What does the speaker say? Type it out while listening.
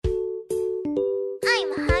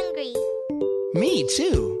Me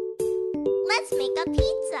too. Let's make a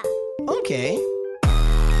pizza. Okay.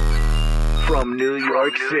 From New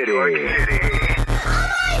York City.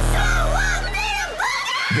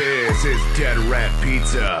 This is Dead Rat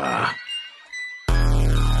Pizza.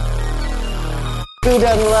 Who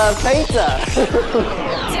doesn't love pizza?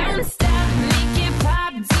 Don't stop, make it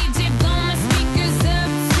pop, DJ blow my speakers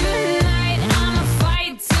up tonight. I'ma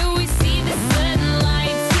fight till we see the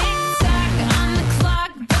sunlight. Tick tock on the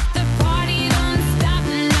clock, but the party don't stop.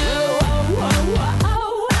 No.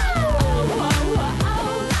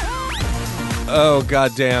 Oh,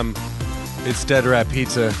 goddamn. It's Dead Rat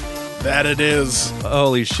Pizza. That it is.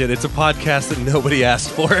 Holy shit, it's a podcast that nobody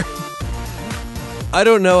asked for. I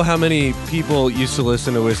don't know how many people used to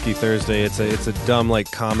listen to Whiskey Thursday. It's a dumb, like,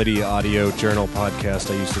 comedy audio journal podcast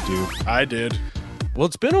I used to do. I did. Well,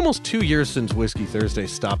 it's been almost 2 years since Whiskey Thursday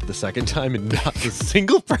stopped the second time, and not a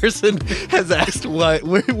single person has asked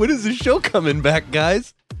when is the show coming back,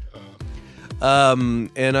 guys?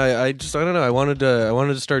 And I don't know. I wanted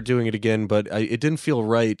to start doing it again, but it didn't feel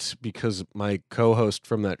right because my co-host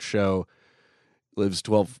from that show lives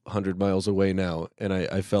 1,200 miles away now, and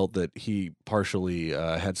I felt that he partially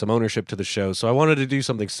had some ownership to the show, so I wanted to do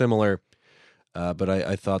something similar, but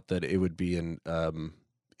I thought that it would be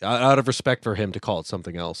out of respect for him to call it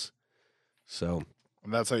something else. So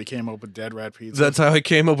And that's how you came up with Dead Rat Pizza? that's how I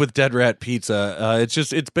came up with Dead Rat Pizza.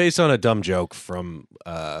 It's based on a dumb joke from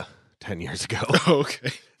 10 years ago.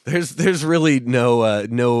 Okay. There's really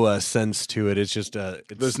no sense to it. It's just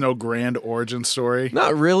There's no grand origin story?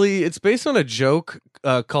 not really. It's based on a joke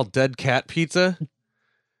called Dead Cat Pizza,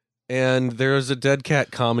 and there's a Dead Cat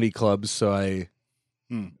comedy club, so I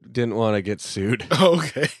didn't want to get sued.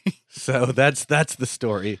 Okay. So that's the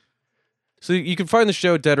story. So you can find the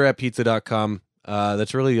show at deadratpizza.com.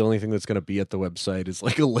 That's really the only thing that's going to be at the website is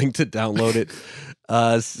like a link to download it.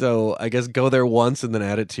 So I guess go there once and then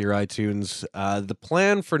add it to your iTunes. The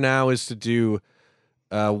plan for now is to do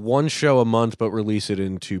one show a month, but release it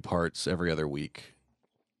in 2 parts every other week.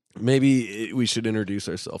 Maybe we should introduce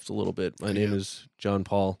ourselves a little bit. My name is John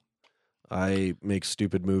Paul. I make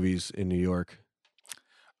stupid movies in New York.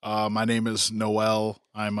 My name is Noel.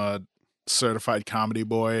 I'm a certified comedy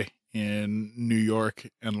boy in New York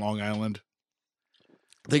and Long Island.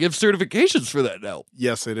 They give certifications for that now.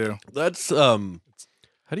 Yes, they do. That's how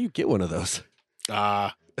do you get one of those?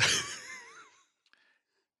 I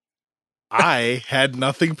had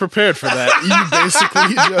nothing prepared for that.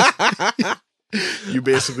 You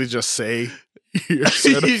basically just say you're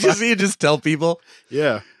certified. you just tell people.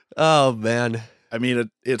 Yeah. Oh man. I mean,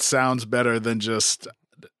 it sounds better than just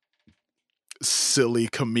silly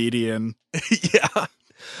comedian. Yeah.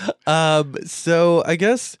 So I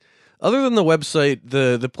guess other than the website,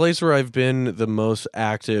 the place where I've been the most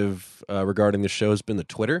active regarding the show has been the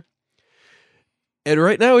Twitter. And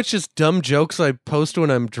right now it's just dumb jokes I post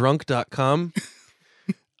when I'm drunk.com.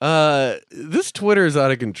 This Twitter is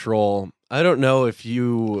out of control. I don't know if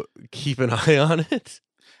you keep an eye on it.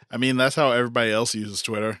 I mean, that's how everybody else uses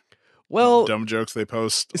Twitter. Well, Dumb jokes they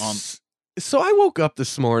post on. So I woke up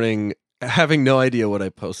this morning having no idea what I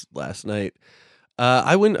posted last night.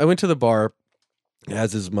 I went to the bar,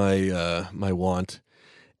 as is my my want,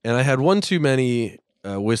 and I had one too many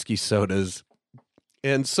whiskey sodas.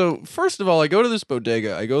 And so, first of all, I go to this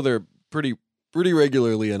bodega. I go there pretty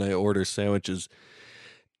regularly, and I order sandwiches.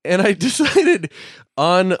 And I decided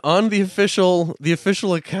on the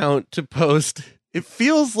official account to post, it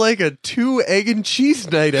feels like a 2 egg and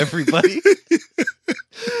cheese night, everybody.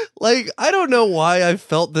 Like, I don't know why I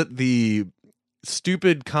felt that the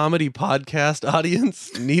stupid comedy podcast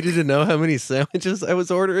audience needed to know how many sandwiches I was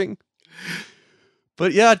ordering.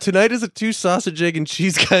 But yeah, tonight is a 2 sausage, egg, and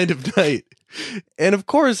cheese kind of night. And of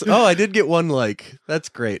course, I did get 1 like. That's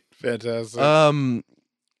great. Fantastic.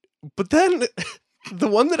 But then the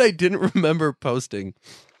one that I didn't remember posting,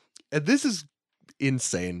 and this is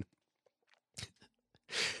insane.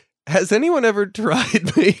 Has anyone ever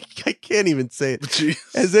tried I can't even say it. Jeez.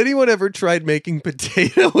 Has anyone ever tried making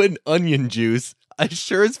potato and onion juice? I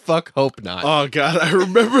sure as fuck hope not. Oh, God, I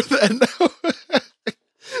remember that now.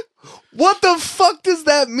 What the fuck does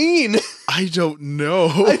that mean? I don't know.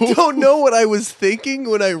 I don't know what I was thinking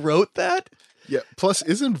when I wrote that. Yeah, plus,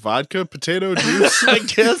 isn't vodka potato juice?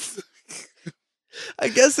 I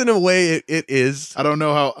guess in a way it is. I don't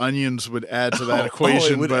know how onions would add to that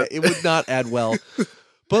equation, but it would not add well.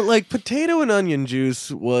 But like potato and onion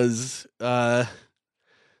juice was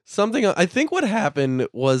something. I think what happened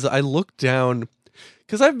was I looked down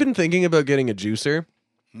because I've been thinking about getting a juicer,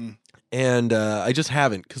 and I just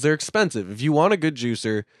haven't because they're expensive. If you want a good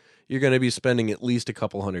juicer, you're going to be spending at least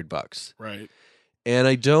 $200. Right. and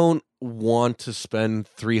I don't want to spend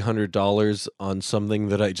 $300 on something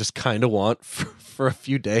that I just kind of want for a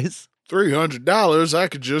few days. $300, I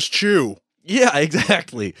could just chew. Yeah,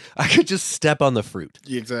 exactly. I could just step on the fruit.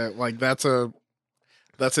 Exactly. Like that's an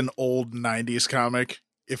old 90s comic.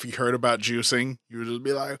 If you heard about juicing, you would just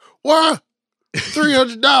be like, what?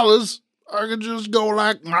 $300? I could just go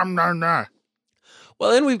like, nah.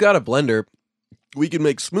 Well, and we've got a blender. We can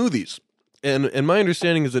make smoothies. And my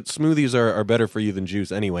understanding is that smoothies are better for you than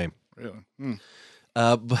juice anyway. Really?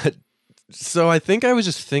 But so I think I was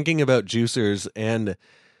just thinking about juicers, and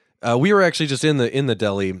we were actually just in the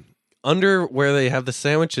deli. Under where they have the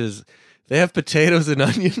sandwiches, they have potatoes and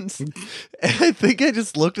onions. And I think I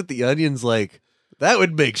just looked at the onions like, that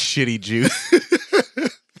would make shitty juice.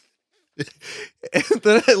 And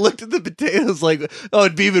then I looked at the potatoes like, oh,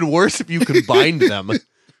 it'd be even worse if you combined them.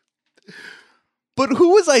 But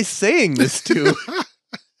who was I saying this to?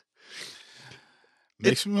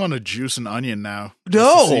 Makes me want to juice an onion now.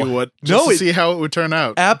 No. To see how it would turn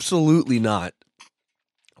out. Absolutely not.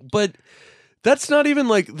 But that's not even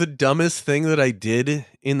like the dumbest thing that I did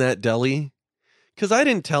in that deli, because I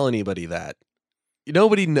didn't tell anybody that.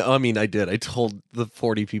 Nobody I mean, I did. I told the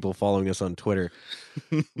 40 people following us on Twitter.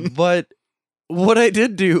 But what I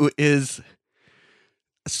did do is,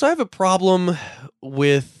 so I have a problem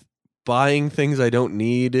with buying things I don't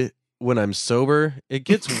need when I'm sober. It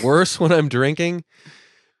gets worse when I'm drinking.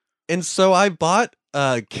 And so I bought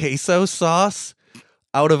queso sauce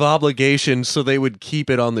out of obligation so they would keep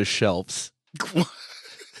it on the shelves.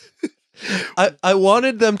 I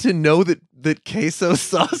wanted them to know that queso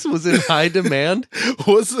sauce was in high demand.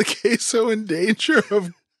 Was the queso in danger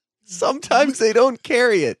of... Sometimes they don't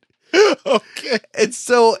carry it. Okay. And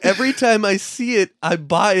so every time I see it, I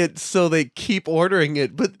buy it so they keep ordering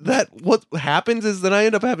it. But what happens is that I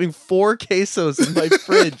end up having 4 quesos in my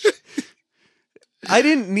fridge. I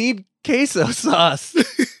didn't need queso sauce.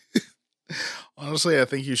 Honestly, I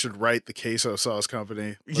think you should write the queso sauce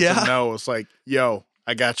company. Let Yeah. them know. It's like, yo,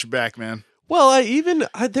 I got your back, man. Well,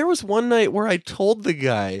 there was one night where I told the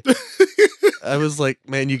guy, I was like,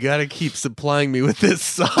 man, you got to keep supplying me with this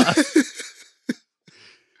sauce.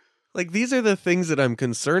 Like, these are the things that I'm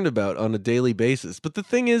concerned about on a daily basis. But the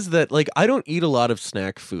thing is that, like, I don't eat a lot of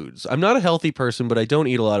snack foods. I'm not a healthy person, but I don't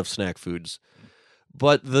eat a lot of snack foods.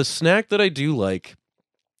 But the snack that I do like,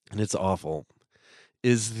 and it's awful,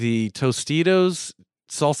 is the Tostitos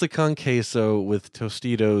salsa con queso with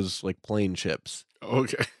Tostitos, like, plain chips.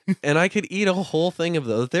 Okay. And I could eat a whole thing of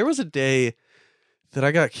those. There was a day that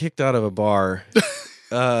I got kicked out of a bar.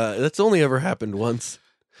 That's only ever happened once.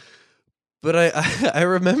 But I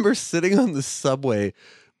remember sitting on the subway,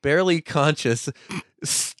 barely conscious,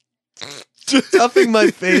 stuffing my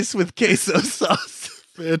face with queso sauce.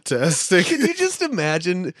 Fantastic. Can you just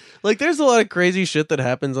imagine? Like, there's a lot of crazy shit that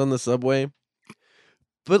happens on the subway.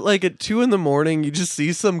 But, like, at 2 a.m, you just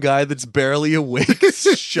see some guy that's barely awake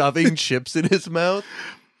shoving chips in his mouth.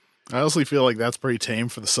 I honestly feel like that's pretty tame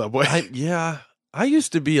for the subway. I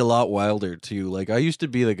used to be a lot wilder, too. Like, I used to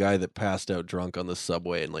be the guy that passed out drunk on the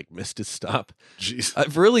subway and, like, missed his stop. Jeez.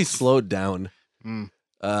 I've really slowed down. Mm.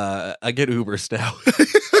 I get Ubers now.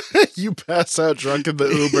 You pass out drunk in the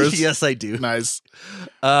Ubers. Yes, I do. Nice.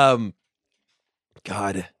 God.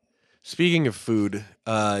 Speaking of food,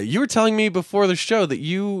 you were telling me before the show that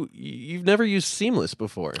you've never used Seamless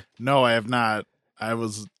before. No, I have not. I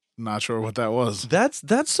was not sure what that was.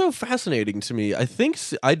 That's so fascinating to me.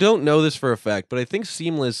 I don't know this for a fact, but I think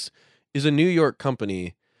Seamless is a New York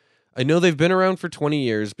company. I know they've been around for 20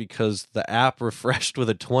 years because the app refreshed with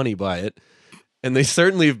a 20 by it, and they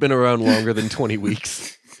certainly have been around longer than 20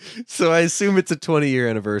 weeks. So I assume it's a 20-year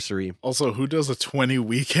anniversary. Also, who does a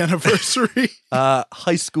 20-week anniversary?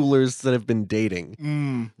 High schoolers that have been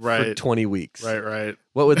dating for 20 weeks. Right.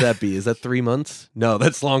 What would that be? Is that 3 months? No,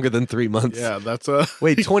 that's longer than 3 months. Yeah, that's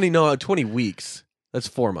Wait, 20 weeks. That's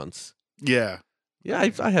 4 months. Yeah. Yeah,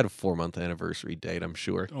 I had a 4-month anniversary date, I'm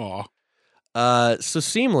sure. Aw. So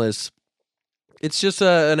Seamless, it's just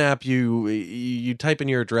an app you type in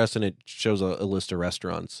your address and it shows a list of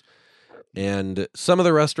restaurants. And some of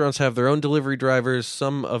the restaurants have their own delivery drivers.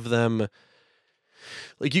 Some of them,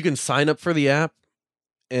 like, you can sign up for the app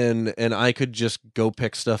and I could just go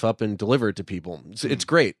pick stuff up and deliver it to people. It's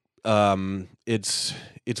great. It's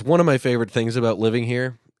one of my favorite things about living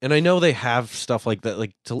here. And I know they have stuff like that.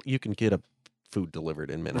 Like, you can get a food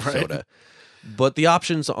delivered in Minnesota. Right. But the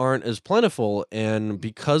options aren't as plentiful. And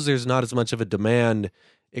because there's not as much of a demand,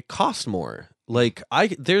 it costs more. Like,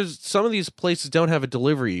 there's some of these places don't have a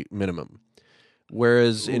delivery minimum,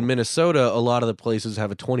 whereas in Minnesota, a lot of the places have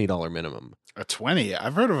a $20 minimum. A 20?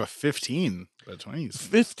 I've heard of a 15. But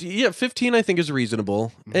 20s. 15 I think is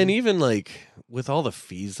reasonable. Mm-hmm. And even like with all the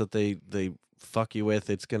fees that they fuck you with,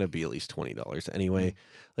 it's gonna be at least $20 anyway.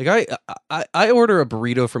 Like I order a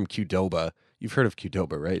burrito from Qdoba. You've heard of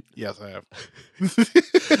Qdoba, right? Yes, I have.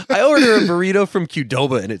 I order a burrito from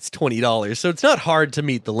Qdoba and it's $20, so it's not hard to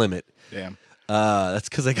meet the limit. Damn. That's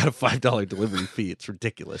because I got a $5 delivery fee. It's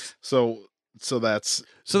ridiculous. So that's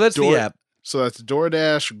the app. So that's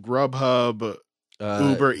DoorDash, Grubhub,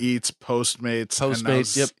 Uber Eats, Postmates. and now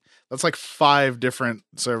Postmates. Yep. That's like 5 different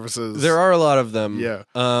services. There are a lot of them. Yeah.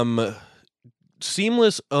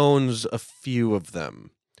 Seamless owns a few of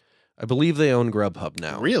them. I believe they own Grubhub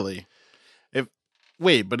now. Really?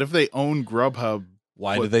 But if they own Grubhub,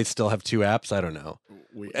 Why do they still have 2 apps? I don't know.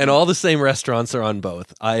 wait, And all the same restaurants are on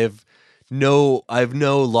both. I have no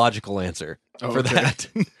logical answer for okay.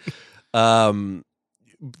 that.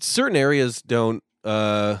 Certain areas don't.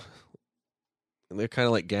 They're kind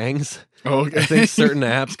of like gangs. Okay. I think certain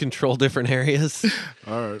apps control different areas.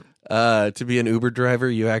 All right. To be an Uber driver,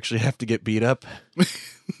 you actually have to get beat up.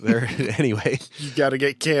 There, anyway. You got to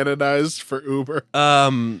get canonized for Uber.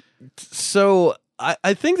 So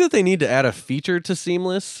I think that they need to add a feature to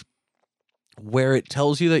Seamless where it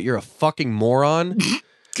tells you that you're a fucking moron.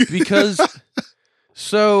 Because,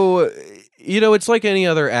 so, it's like any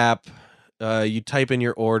other app. You type in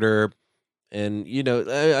your order, and,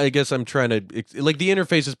 I guess I'm trying to, like, the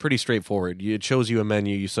interface is pretty straightforward. It shows you a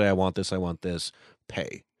menu. You say, I want this,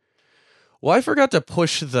 pay. Well, I forgot to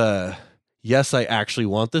push the, yes, I actually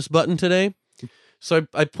want this button today. So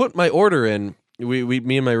I put my order in.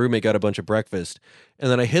 Me and my roommate got a bunch of breakfast, and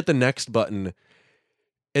then I hit the next button,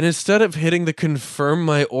 and instead of hitting the confirm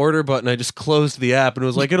my order button, I just closed the app and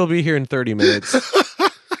was like, it'll be here in 30 minutes.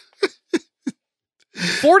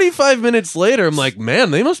 45 minutes later, I'm like, man,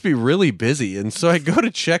 they must be really busy. And so I go to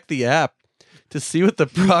check the app to see what the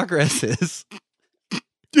progress is.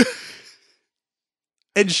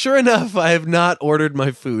 And sure enough, I have not ordered my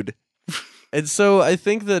food. And so I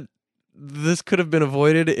think that this could have been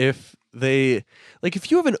avoided if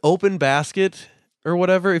if you have an open basket or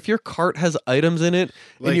whatever, if your cart has items in it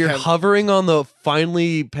and you're hovering on the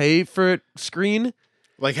finally pay for it screen,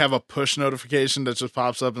 like have a push notification that just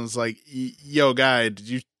pops up and it's like, yo, guy, did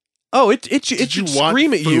you? Oh, it should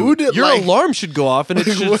scream at you. Your alarm should go off and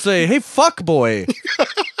it should say, hey, fuck boy,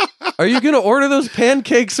 are you going to order those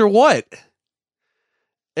pancakes or what?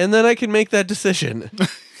 And then I can make that decision.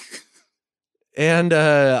 And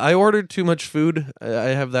I ordered too much food.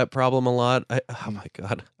 I have that problem a lot. Oh my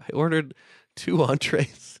God. I ordered 2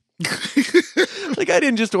 entrees. Like, I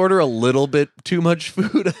didn't just order a little bit too much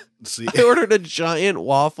food. See. I ordered a giant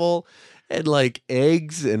waffle and like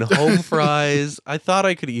eggs and home fries. I thought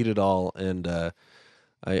I could eat it all, and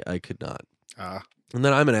I could not. And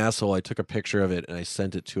then I'm an asshole. I took a picture of it and I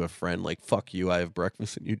sent it to a friend. Like, fuck you. I have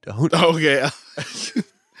breakfast and you don't. Okay.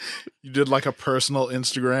 You did like a personal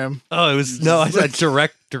Instagram. Oh, it was I said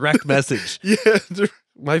direct message. Yeah.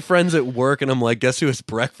 My friend's at work, and I'm like, guess who has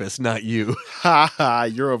breakfast? Not you. Ha ha!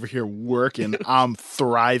 You're over here working. I'm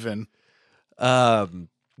thriving.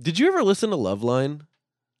 Did you ever listen to Loveline?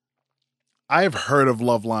 I have heard of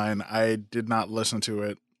Loveline. I did not listen to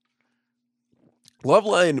it.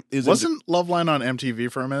 Loveline wasn't Loveline on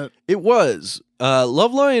MTV for a minute? It was.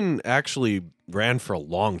 Loveline actually ran for a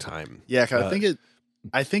long time. Yeah, 'cause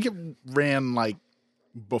I think it ran like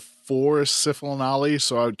before Syphil and Ollie,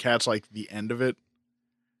 so I would catch like the end of it.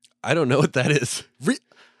 I don't know what that is.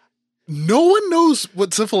 No one knows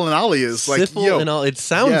what Syphil and Ollie is. Syphil and Ollie. It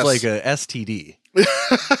sounds like a STD.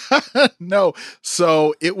 No.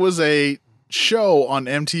 So it was a show on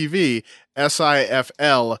MTV,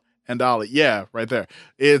 SIFL and Ollie. Yeah, right there.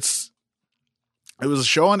 It was a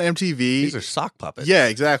show on MTV. These are sock puppets. Yeah,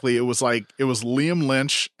 exactly. It was Liam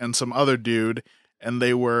Lynch and some other dude, and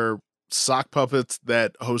they were sock puppets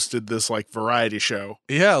that hosted this like variety show.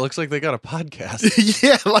 Yeah, it looks like they got a podcast.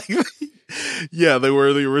 Yeah, they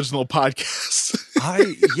were the original podcast.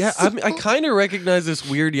 I kind of recognize this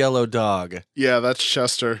weird yellow dog. Yeah, that's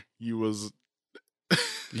Chester.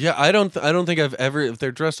 Yeah, I don't think I've ever. If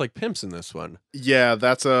they're dressed like pimps in this one. Yeah,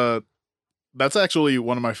 that's actually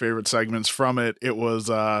one of my favorite segments from it. It was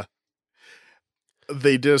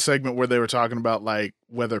they did a segment where they were talking about like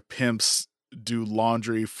whether pimps do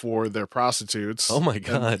laundry for their prostitutes. Oh my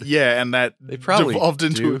God. And that they probably devolved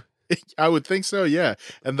into do. I would think so, yeah.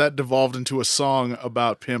 And that devolved into a song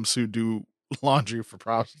about pimps who do laundry for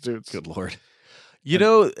prostitutes. Good Lord.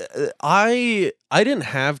 I didn't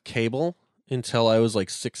have cable until I was like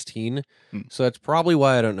 16. So that's probably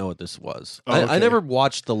why I don't know what this was. Oh, okay. I never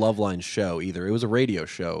watched the Loveline show either. It was a radio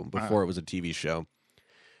show before it was a TV show.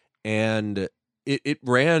 And it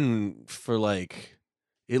ran for like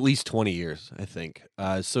at least 20 years, I think.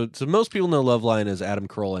 So most people know Loveline as Adam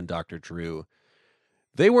Carolla and Dr. Drew.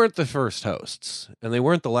 They weren't the first hosts, and they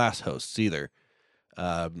weren't the last hosts either.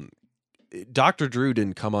 Dr. Drew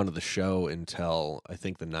didn't come onto the show until I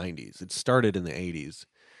think the 90s. It started in the 80s.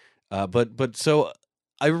 But so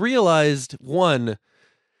I realized one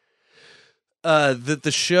that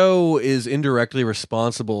the show is indirectly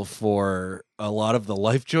responsible for a lot of the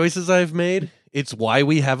life choices I've made. It's why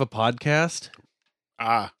we have a podcast.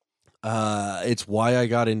 It's why I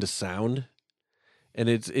got into sound. And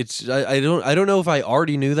I don't know if I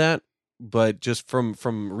already knew that, but just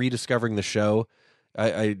from rediscovering the show,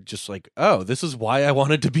 I just like, oh, this is why I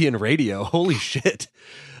wanted to be in radio. Holy shit.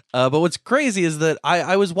 But what's crazy is that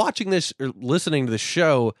I was watching this or listening to the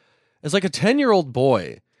show as like a 10-year-old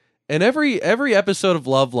boy. And every episode of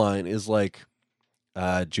Loveline is like,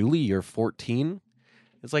 Julie, you're 14.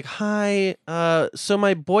 It's like, hi, so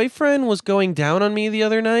my boyfriend was going down on me the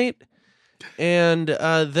other night. And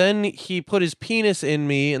then he put his penis in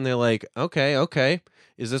me, and they're like, okay.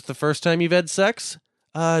 Is this the first time you've had sex?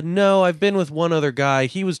 No, I've been with one other guy.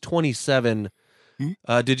 He was 27.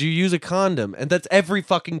 Did you use a condom? And that's every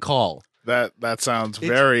fucking call. That sounds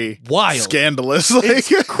very wild, scandalous.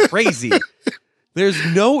 It's crazy. There's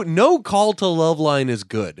no call to Loveline is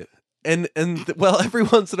good. And well, every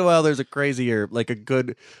once in a while there's a crazier, like a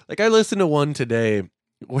good, like I listened to one today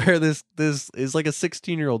where this is like a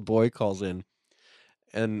 16-year-old boy calls in,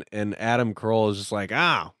 and Adam Carolla is just like,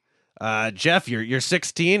 Jeff, you're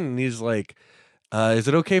 16, and he's like, is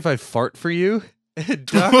it okay if I fart for you?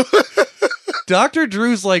 And Dr.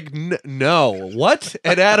 Drew's like, no, what?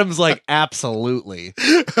 And Adam's like, absolutely.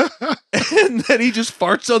 And then he just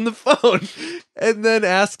farts on the phone and then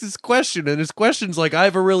asks his question. And his question's like, I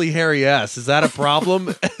have a really hairy ass. Is that a problem?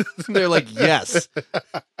 And they're like, yes.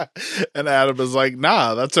 And Adam is like,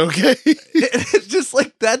 nah, that's okay. It's just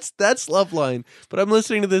like, that's Loveline. But I'm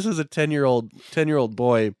listening to this as a 10-year-old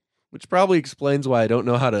boy, which probably explains why I don't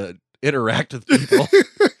know how to interact with people.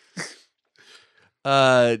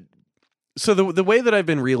 So the way that I've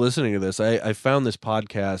been re-listening to this, I found this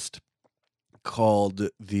podcast called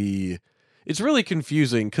it's really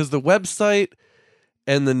confusing because the website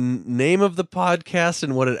and the name of the podcast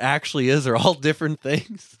and what it actually is are all different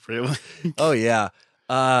things. Really? Oh, yeah.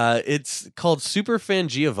 It's called Superfan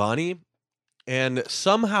Giovanni, and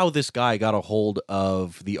somehow this guy got a hold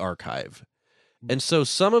of the archive. And so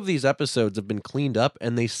some of these episodes have been cleaned up,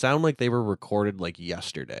 and they sound like they were recorded like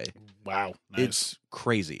yesterday. Wow. Nice. It's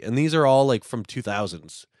crazy. And these are all like from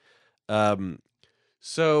 2000s.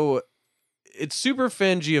 So it's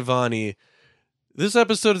Superfan Giovanni. This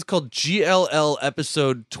episode is called GLL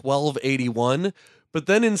episode 1281, but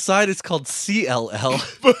then inside it's called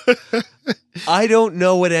CLL. I don't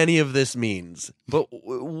know what any of this means, but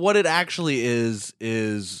what it actually is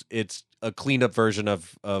it's a cleaned up version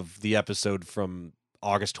of the episode from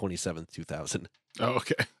August 27th, 2000. Oh,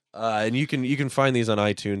 okay. And you can find these on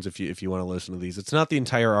iTunes if you want to listen to these. It's not the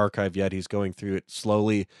entire archive yet. He's going through it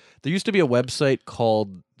slowly. There used to be a website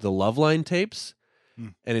called the Loveline Tapes,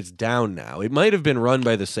 and it's down now. It might have been run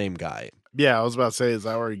by the same guy. Yeah, I was about to say, is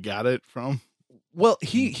that where he got it from? Well,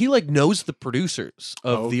 he like knows the producers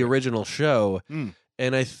of the original show,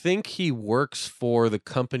 and I think he works for the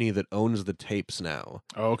company that owns the tapes now.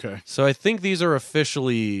 Oh, okay. So I think these are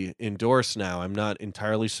officially endorsed now. I'm not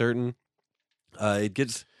entirely certain.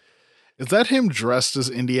 Is that him dressed as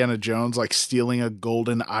Indiana Jones, like stealing a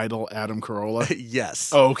golden idol Adam Carolla?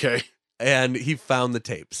 Yes. Oh, okay. And he found the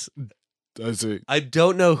tapes. I see. I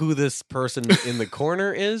don't know who this person in the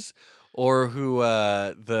corner is, or who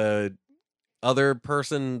the other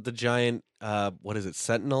person, the giant, what is it,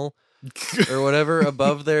 Sentinel? Or whatever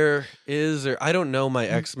above there is, or I don't know my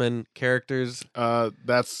X-Men characters.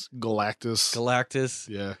 That's Galactus. Galactus.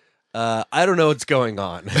 Yeah. I don't know what's going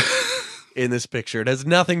on in this picture. It has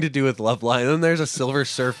nothing to do with Loveline. And there's a Silver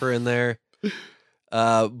Surfer in there.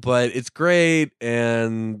 But it's great,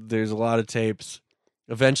 and there's a lot of tapes.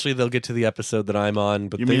 Eventually they'll get to the episode that I'm on.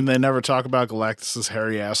 But you mean they never talk about Galactus's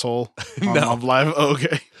hairy asshole on No. Love Live? Oh,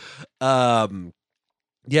 okay.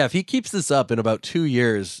 Yeah, if he keeps this up in about 2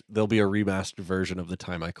 years, there'll be a remastered version of the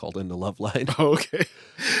time I called into Loveline. Oh, okay.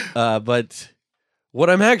 But what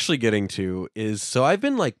I'm actually getting to is, so I've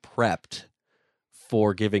been like prepped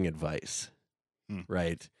for giving advice,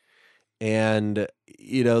 right? And,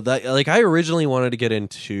 you know, that like I originally wanted to get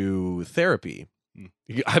into therapy.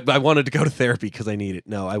 I wanted to go to therapy because I need it.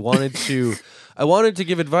 No, I wanted to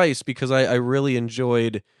give advice because I really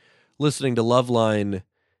enjoyed listening to Loveline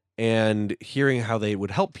and hearing how they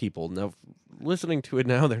would help people. Now, listening to it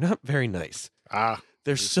now, they're not very nice.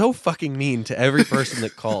 They're so fucking mean to every person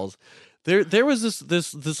that calls. There was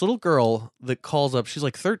this little girl that calls up. She's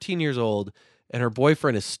like 13 years old, and her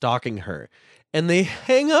boyfriend is stalking her, and they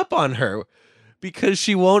hang up on her because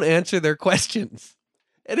she won't answer their questions.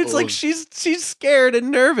 And it's like she's scared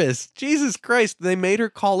and nervous. Jesus Christ! They made her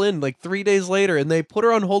call in like 3 days later, and they put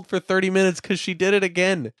her on hold for 30 minutes because she did it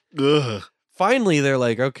again. Ugh. Finally, they're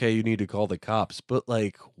like, "Okay, you need to call the cops." But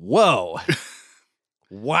like, whoa.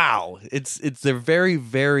 Wow, they're very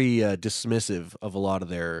very dismissive of a lot of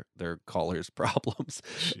their callers' problems.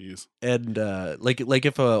 Jeez. And like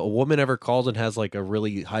if a woman ever calls and has like a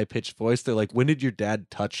really high pitched voice, they're like, "When did your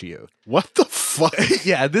dad touch you?" What the fuck?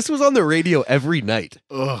 Yeah, this was on the radio every night.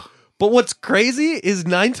 Ugh. But what's crazy is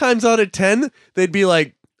 9 times out of 10, they'd be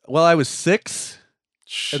like, "Well, I was 6,"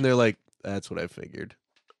 and they're like, "That's what I figured."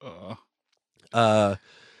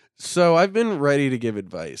 So I've been ready to give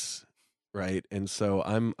advice. Right. And so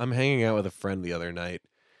I'm hanging out with a friend the other night,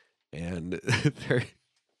 and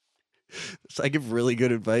so I give really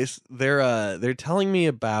good advice. They're telling me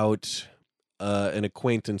about an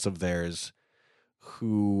acquaintance of theirs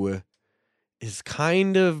who is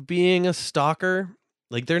kind of being a stalker.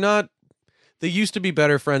 Like they used to be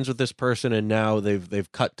better friends with this person, and now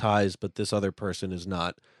they've cut ties, but this other person is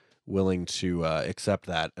not willing to accept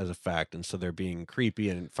that as a fact, and so they're being creepy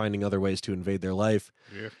and finding other ways to invade their life.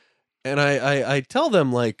 Yeah. And I tell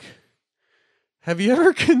them, like, have you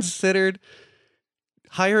ever considered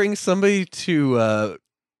hiring somebody to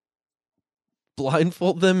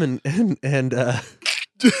blindfold them and handcuff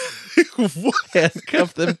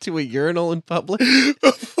them to a urinal in public? I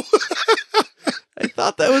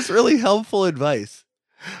thought that was really helpful advice.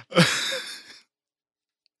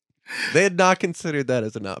 They had not considered that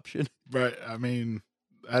as an option. Right. I mean,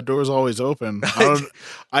 that door's always open.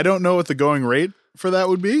 I don't know what the going rate for that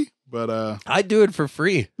would be. But I'd do it for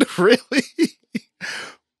free. Really?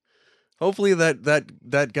 Hopefully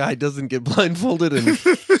that guy doesn't get blindfolded and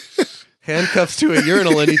handcuffs to a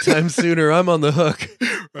urinal anytime soon, or I'm on the hook.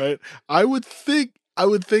 Right. I would think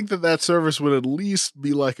that service would at least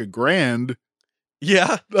be like $1,000.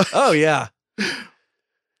 Yeah. Oh yeah.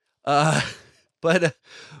 But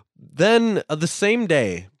then the same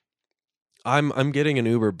day, I'm getting an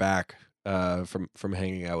Uber back from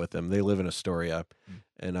hanging out with them. They live in Astoria,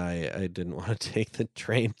 and I didn't want to take the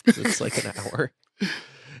train. It's like an hour.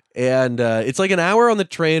 And it's like an hour on the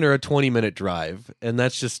train or a 20-minute drive. And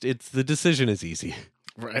that's just, the decision is easy.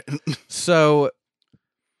 Right. So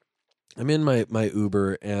I'm in my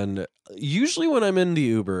Uber, and usually when I'm in the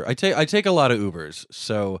Uber, I take a lot of Ubers.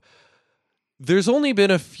 So there's only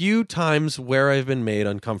been a few times where I've been made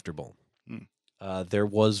uncomfortable. There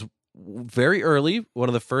was very early, one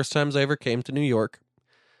of the first times I ever came to New York.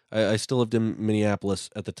 I still lived in Minneapolis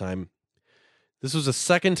at the time. This was the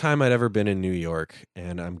second time I'd ever been in New York,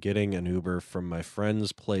 and I'm getting an Uber from my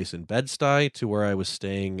friend's place in Bed-Stuy to where I was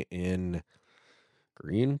staying in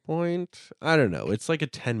Greenpoint. I don't know. It's like a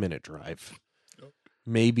 10-minute drive.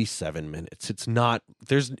 Maybe 7 minutes. It's not,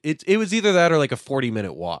 it was either that or like a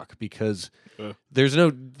 40-minute walk, because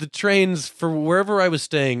the trains for wherever I was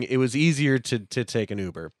staying, it was easier to take an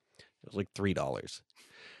Uber. It was like $3.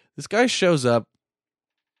 This guy shows up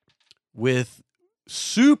with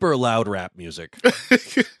super loud rap music.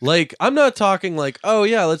 Like, I'm not talking like, oh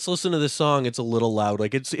yeah, let's listen to this song, it's a little loud.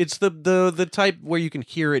 Like, it's the type where you can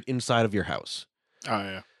hear it inside of your house. Oh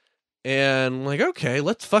yeah. And I'm like, okay,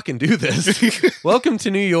 let's fucking do this. Welcome to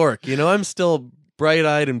New York. You know, I'm still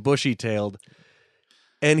bright-eyed and bushy-tailed.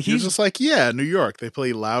 And he's just like, yeah, New York, they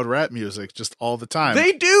play loud rap music just all the time.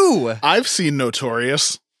 They do. I've seen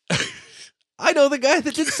Notorious. I know the guy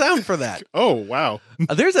that did sound for that. Oh, wow.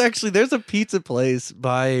 There's a pizza place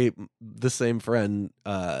by the same friend,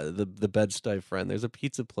 the Bed-Stuy friend. There's a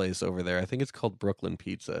pizza place over there. I think it's called Brooklyn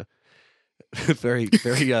Pizza. Very,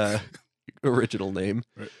 very original name.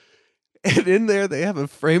 Right. And in there, they have a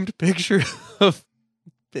framed picture of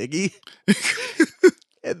Biggie.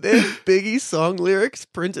 And then Biggie's song lyrics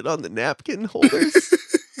printed on the napkin holders.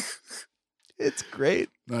 It's great.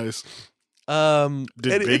 Nice.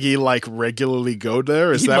 Did Biggie like regularly go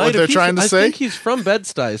there? Is that what they're trying to say? I think he's from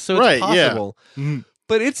Bed-Stuy, so it's possible. Yeah. Mm-hmm.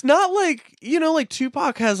 But it's not like, like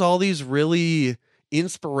Tupac has all these really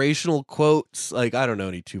inspirational quotes. Like, I don't know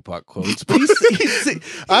any Tupac quotes, but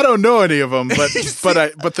I don't know any of them,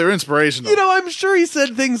 but they're inspirational. I'm sure he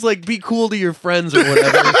said things like "be cool to your friends" or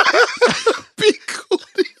whatever. Be cool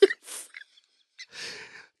to your friends.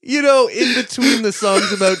 In between the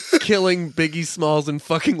songs about killing Biggie Smalls and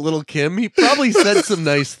fucking Lil' Kim, he probably said some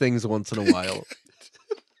nice things once in a while.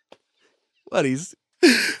 But he's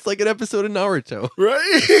It's like an episode of Naruto.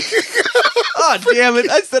 Right? Oh, damn it.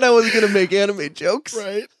 I said I wasn't going to make anime jokes.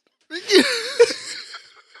 Right.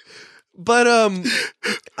 But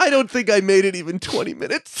I don't think I made it even 20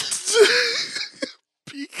 minutes.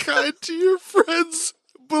 Be kind to your friends.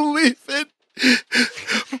 Believe it.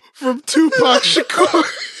 From Tupac Shakur.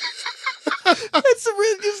 That's a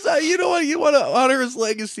really, you know what? You want to honor his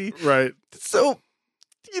legacy. Right. So,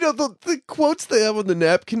 the quotes they have on the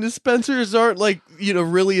napkin dispensers aren't like,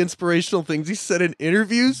 really inspirational things he said in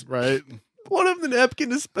interviews. Right. One of the napkin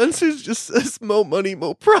dispensers just says, "Mo money,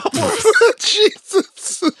 mo problems."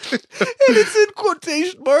 Jesus. And it's in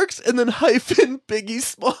quotation marks and then hyphen Biggie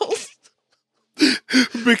Smalls.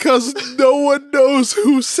 Because no one knows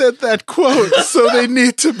who said that quote, so they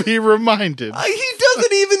need to be reminded. He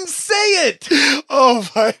doesn't even say it. Oh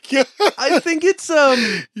my God. I think it's,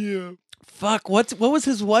 Yeah. fuck, what was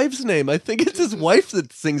his wife's name? I think it's his wife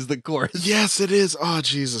that sings the chorus. Yes, it is. Oh,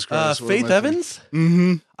 Jesus Christ. Faith Evans?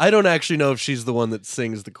 Mm-hmm. I don't actually know if she's the one that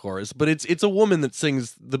sings the chorus, but it's a woman that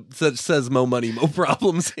sings that says "Mo money, mo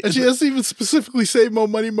problems." And she doesn't even specifically say "more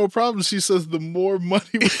money, more problems." She says the more money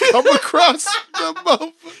we come across, the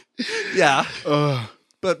more. Yeah, Ugh.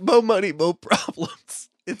 but "Mo money, mo problems."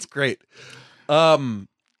 It's great.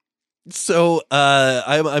 So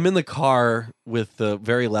I'm in the car with the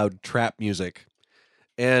very loud trap music,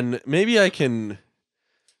 and maybe I can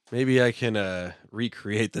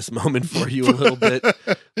recreate this moment for you a little bit.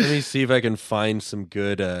 Let me see if I can find some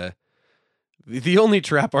good. The only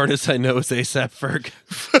trap artist I know is A$AP Ferg,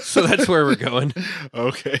 so that's where we're going.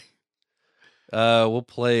 Okay. We'll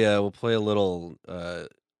play a little. I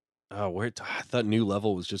thought New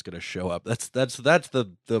Level was just gonna show up. That's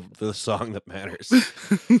the song that matters.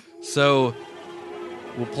 So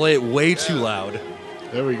we'll play it way too loud.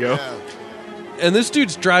 There we go. And this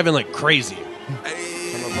dude's driving like crazy.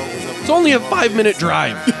 It's only a 5-minute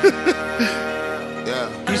drive.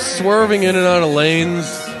 He's swerving in and out of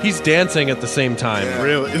lanes. He's dancing at the same time.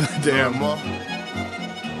 Really? Damn.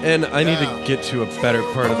 And I need to get to a better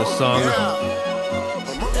part of the song.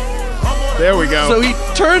 There we go. So he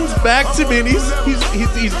turns back to me and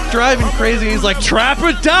he's driving crazy. He's like, "Trap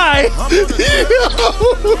or die."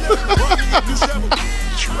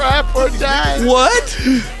 Trap or die. What?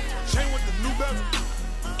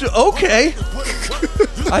 Okay.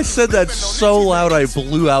 I said that so loud I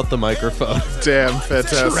blew out the microphone. Damn,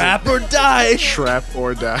 fantastic. Trap or die. Trap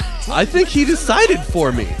or die. I think he decided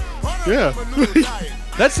for me. Yeah.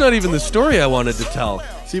 That's not even the story I wanted to tell.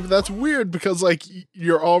 See, but that's weird because, like,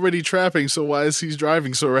 you're already trapping, so why is he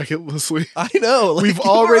driving so recklessly? I know. Like, We've we're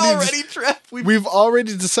already trapped. We've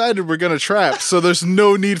already decided we're going to trap, so there's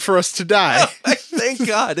no need for us to die. Thank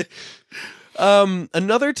God.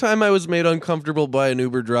 Another time I was made uncomfortable by an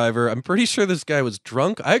Uber driver. I'm pretty sure this guy was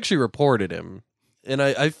drunk. I actually reported him. And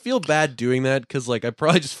I feel bad doing that because, like, I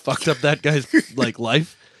probably just fucked up that guy's, like,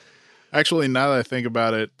 life. Actually, now that I think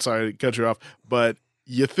about it, sorry to cut you off, but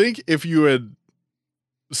you think if you had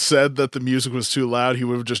said that the music was too loud, he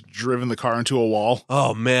would have just driven the car into a wall?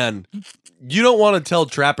 Oh, man. You don't want to tell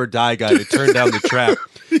Trap or Die guy to turn down the trap.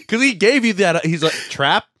 Because he gave you that. He's like,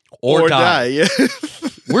 trap or die. Yeah.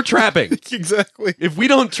 We're trapping. Exactly. If we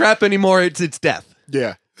don't trap anymore, it's death.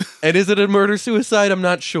 Yeah. And is it a murder-suicide? I'm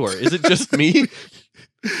not sure. Is it just me?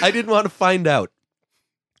 I didn't want to find out.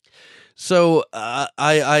 So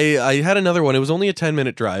I had another one. It was only a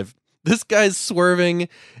 10-minute drive. This guy's swerving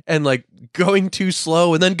and like going too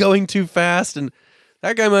slow and then going too fast, and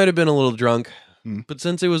that guy might have been a little drunk. But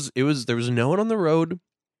since there was no one on the road,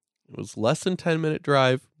 it was less than 10-minute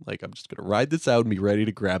drive. Like, I'm just gonna ride this out and be ready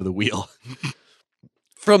to grab the wheel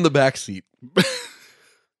from the back seat.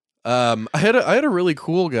 I had a really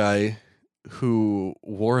cool guy who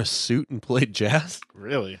wore a suit and played jazz.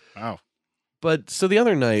 Really? Wow. But so the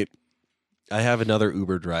other night, I have another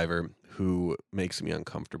Uber driver who makes me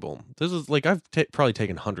uncomfortable. This is like, I've probably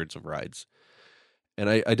taken hundreds of rides, and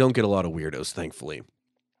I don't get a lot of weirdos, thankfully.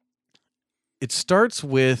 It starts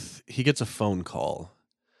with, he gets a phone call,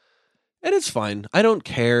 and it's fine. I don't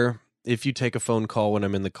care if you take a phone call when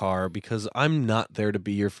I'm in the car, because I'm not there to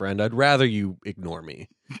be your friend. I'd rather you ignore me.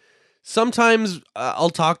 Sometimes I'll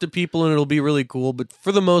talk to people and it'll be really cool, but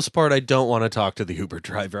for the most part, I don't want to talk to the Uber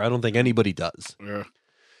driver. I don't think anybody does. Yeah.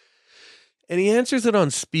 And he answers it on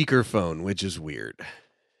speakerphone, which is weird.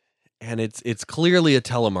 And it's clearly a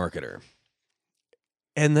telemarketer.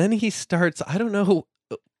 And then he starts, I don't know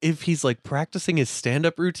if he's like practicing his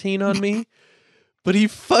stand-up routine on me, but he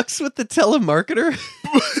fucks with the telemarketer.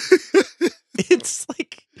 It's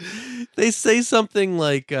like, they say something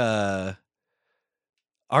like, are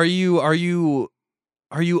you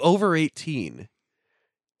over 18?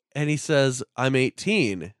 And he says, I'm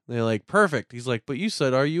 18. And they're like, perfect. He's like, but you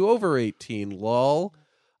said, are you over 18? Lol.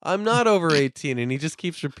 I'm not over 18. And he just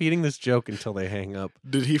keeps repeating this joke until they hang up.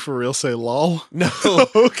 Did he for real say lol? No.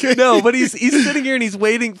 Okay. No, but he's sitting here and he's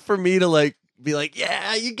waiting for me to like be like,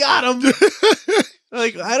 yeah, you got him.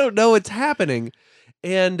 Like, I don't know what's happening.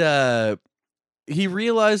 And he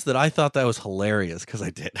realized that I thought that was hilarious because I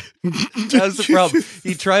did. That was the problem.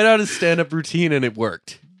 He tried out his stand-up routine and it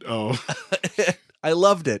worked. Oh. I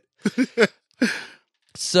loved it.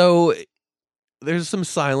 So there's some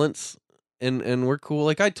silence and we're cool.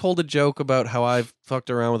 Like I told a joke about how I've fucked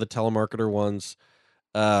around with a telemarketer once.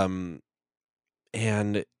 And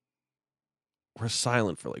we're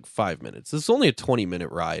silent for like 5 minutes. This is only a 20-minute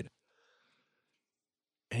ride.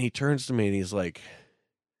 And he turns to me and he's like,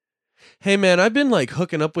 hey man, I've been like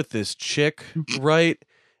hooking up with this chick, right?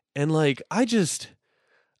 And like, I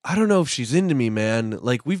don't know if she's into me, man.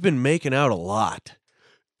 Like we've been making out a lot.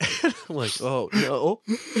 I'm like, oh no.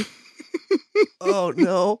 Oh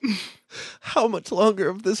no. How much longer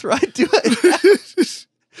of this ride do I have?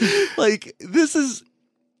 Like, this is,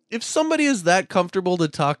 if somebody is that comfortable to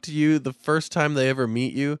talk to you the first time they ever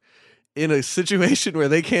meet you in a situation where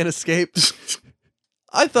they can't escape,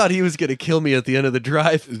 I thought he was going to kill me at the end of the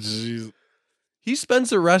drive. Jeez. He spends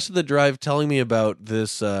the rest of the drive telling me about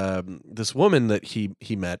this this woman that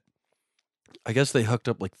he met. I guess they hooked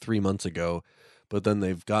up like 3 months ago, but then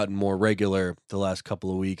they've gotten more regular the last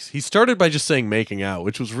couple of weeks. He started by just saying making out,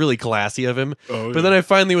 which was really classy of him. Oh, but then I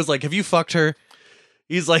finally was like, have you fucked her?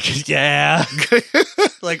 He's like, yeah.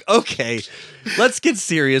 Like, okay, let's get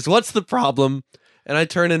serious. What's the problem? And I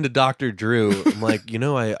turn into Dr. Drew. I'm like,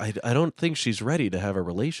 I don't think she's ready to have a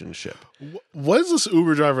relationship. What does this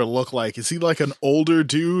Uber driver look like? Is he like an older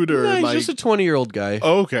dude or No, he's like just a 20-year-old guy.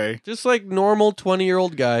 Oh, okay. Just like normal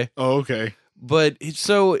 20-year-old guy. Oh, okay. But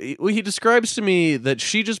so he describes to me that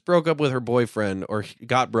she just broke up with her boyfriend or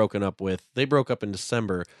got broken up with. They broke up in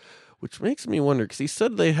December, which makes me wonder because he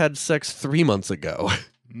said they had sex 3 months ago.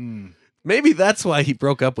 Maybe that's why he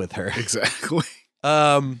broke up with her. Exactly.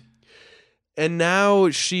 And now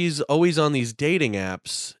she's always on these dating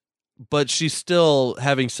apps, but she's still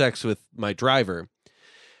having sex with my driver.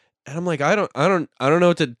 And I'm like, I don't know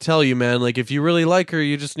what to tell you, man. Like, if you really like her,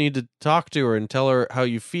 you just need to talk to her and tell her how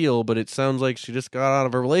you feel. But it sounds like she just got out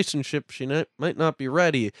of a relationship. She might not be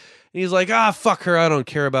ready. And he's like, fuck her. I don't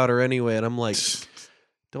care about her anyway. And I'm like,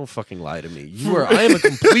 don't fucking lie to me. I am a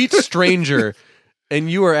complete stranger. And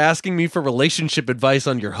you are asking me for relationship advice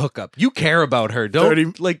on your hookup. You care about her.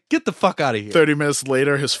 Don't get the fuck out of here. 30 minutes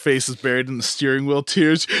later, his face is buried in the steering wheel.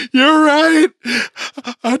 Tears. You're right.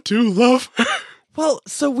 I do love her. Well,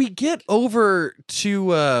 so we get over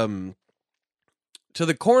to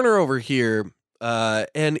the corner over here,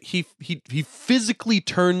 and he physically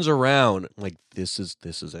turns around like this is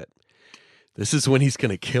it. This is when he's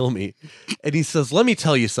gonna kill me, and he says, "Let me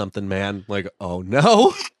tell you something, man." I'm like, oh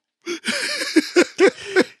no.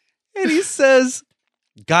 And he says,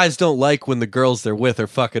 guys don't like when the girls they're with are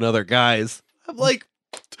fucking other guys. I'm like,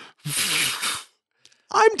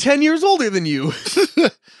 I'm 10 years older than you.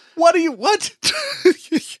 What?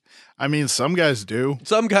 I mean, some guys do.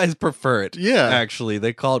 Some guys prefer it. Yeah. Actually,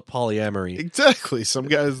 they call it polyamory. Exactly. Some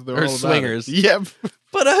guys, they're Or all about swingers. it. Yep.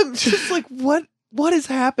 But I'm just like, what is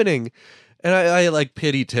happening? And I like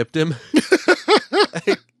pity tipped him.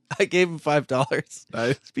 I gave him $5.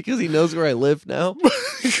 Nice. Because he knows where I live now.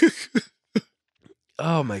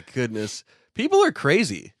 Oh my goodness. People are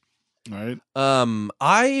crazy. Right.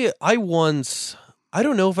 I once, I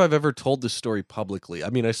don't know if I've ever told this story publicly. I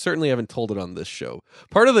mean, I certainly haven't told it on this show.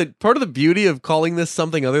 Part of the beauty of calling this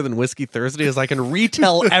something other than Whiskey Thursday is I can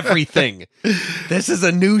retell everything. This is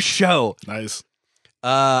a new show. Nice.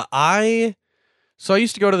 I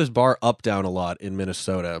used to go to this bar Uptown a lot in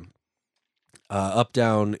Minnesota.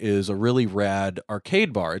 Uptown is a really rad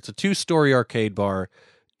arcade bar. It's a 2-story arcade bar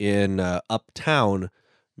in Uptown,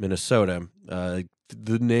 Minnesota.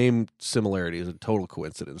 The name similarity is a total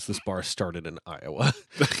coincidence. This bar started in Iowa.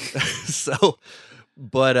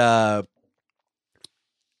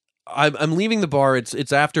 I'm leaving the bar.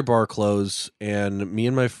 It's after bar close, and me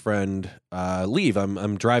and my friend leave.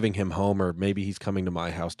 I'm driving him home, or maybe he's coming to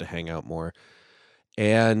my house to hang out more.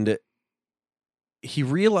 And he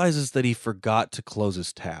realizes that he forgot to close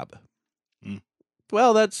his tab.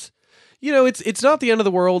 Well, that's, it's not the end of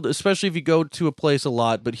the world, especially if you go to a place a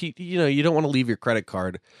lot, but you don't want to leave your credit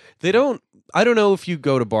card. I don't know if you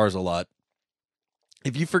go to bars a lot.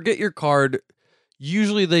 If you forget your card,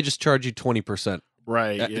 usually they just charge you 20%.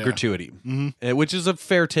 Right. Yeah. Gratuity, which is a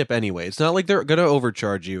fair tip anyway. It's not like they're going to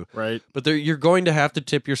overcharge you. Right. But you're going to have to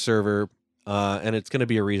tip your server, and it's going to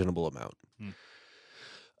be a reasonable amount.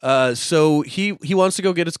 So he wants to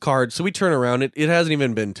go get his card. So we turn around. It hasn't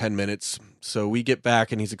even been 10 minutes. So we get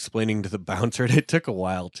back and he's explaining to the bouncer, and it took a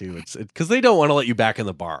while too. It's because they don't want to let you back in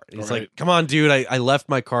the bar. He's Right. like, "Come on, dude, I left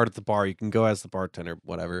my card at the bar. You can go as the bartender,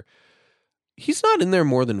 whatever." He's not in there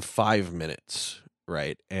more than 5 minutes,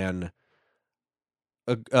 right? And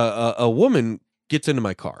a woman gets into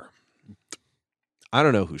my car. I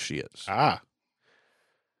don't know who she is. Ah.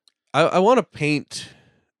 I want to paint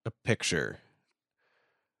a picture.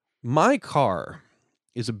 My car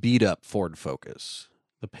is a beat up Ford Focus.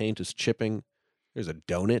 The paint is chipping. There's a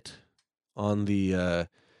donut on the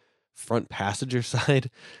front passenger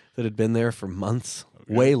side that had been there for months,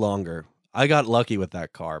 way longer. I got lucky with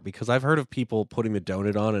that car because I've heard of people putting the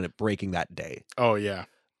donut on and it breaking that day. Oh yeah.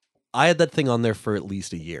 I had that thing on there for at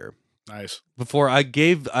least a year Nice. before I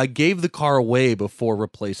gave the car away before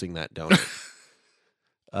replacing that donut.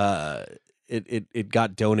 It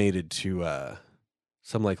got donated to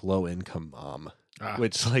some like low income mom. Ah.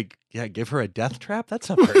 Which, like, yeah, give her a death trap? That's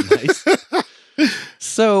not very nice.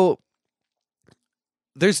 So,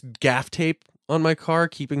 there's gaff tape on my car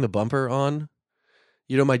keeping the bumper on.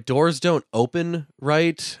 You know, my doors don't open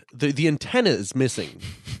right. The antenna is missing.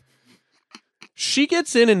 She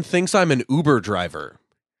gets in and thinks I'm an Uber driver.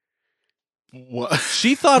 What?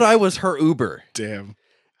 She thought I was her Uber. Damn.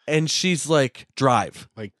 And she's like, drive.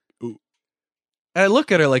 Like, And I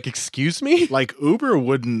look at her like, excuse me? like Uber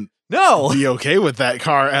wouldn't No. be okay with that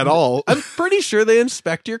car at all. I'm pretty sure they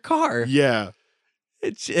inspect your car. Yeah.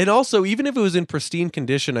 And also, even if it was in pristine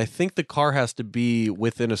condition, I think the car has to be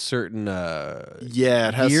within a certain Yeah,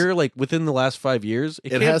 it has year, like within the last 5 years. it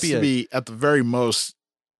can't has be to a- be at the very most,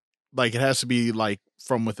 like it has to be like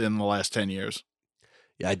from within the last 10 years.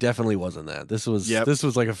 Yeah, I definitely wasn't that. This was Yep. this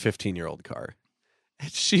was like a 15-year-old car.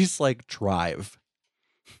 And she's like, drive.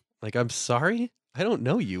 Like, I'm sorry, I don't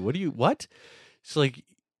know you. What? She's like,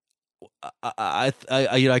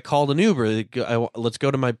 I called an Uber. Let's go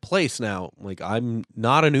to my place now. I'm like, I'm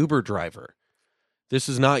not an Uber driver. This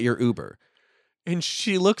is not your Uber. And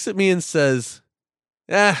she looks at me and says,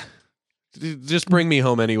 just bring me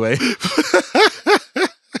home anyway.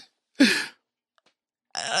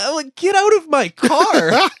 I'm like, get out of my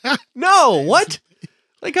car. No, what?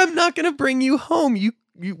 Like, I'm not going to bring you home. You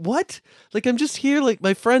what? Like, I'm just here. Like,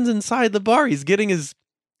 my friend's inside the bar. He's getting his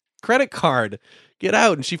credit card. Get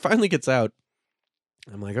out. And she finally gets out.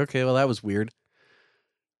 I'm like, okay, well, that was weird.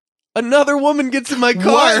 Another woman gets in my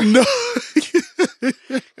car. What? No.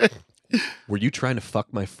 Were you trying to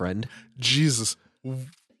fuck my friend? Jesus. And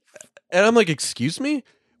I'm like, excuse me?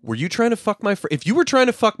 Were you trying to fuck my friend? If you were trying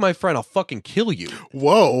to fuck my friend, I'll fucking kill you.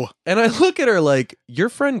 Whoa. And I look at her like, your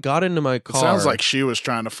friend got into my It car. sounds like she was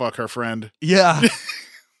trying to fuck her friend. Yeah.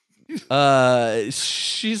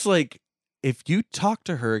 She's like, if you talk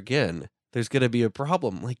to her again, there's going to be a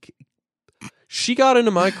problem. Like, she got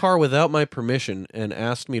into my car without my permission and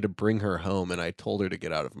asked me to bring her home, and I told her to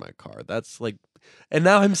get out of my car. That's like, and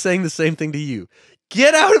now I'm saying the same thing to you.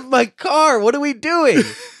 Get out of my car. What are we doing?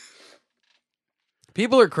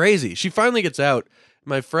 People are crazy. She finally gets out.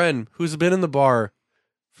 My friend, who's been in the bar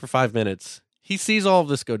for 5 minutes, he sees all of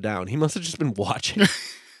this go down. He must have just been watching.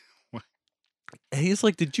 And he's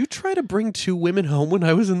like, did you try to bring 2 women home when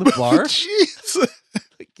I was in the bar? Jeez.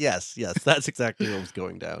 Like, yes, that's exactly what was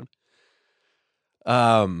going down.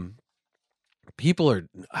 People are,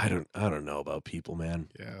 I don't know about people, man.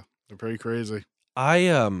 Yeah, they're pretty crazy.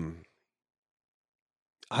 What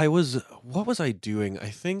was I doing? I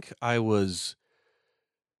think I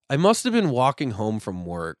must have been walking home from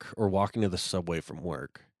work or walking to the subway from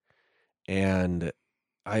work. And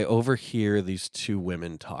I overhear these 2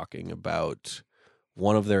 women talking about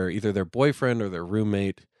one of either their boyfriend or their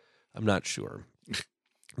roommate. I'm not sure.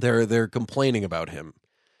 They're complaining about him.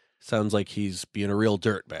 Sounds like he's being a real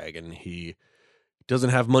dirtbag and he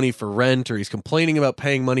doesn't have money for rent, or he's complaining about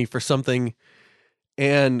paying money for something.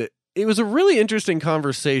 And it was a really interesting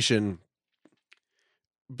conversation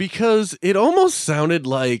because it almost sounded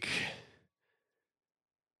like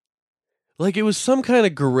it was some kind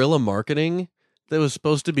of guerrilla marketing that was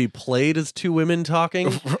supposed to be played as 2 women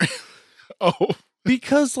talking. Oh.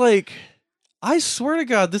 Because, like, I swear to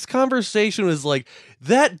God, this conversation was like,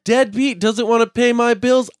 that deadbeat doesn't want to pay my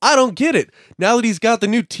bills. I don't get it. Now that he's got the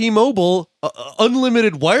new T-Mobile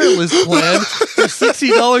unlimited wireless plan for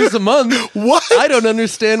 $60 a month, What? I don't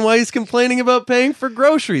understand why he's complaining about paying for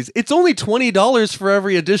groceries. It's only $20 for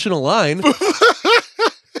every additional line.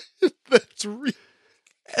 That's real.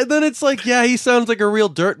 And then it's like, yeah, he sounds like a real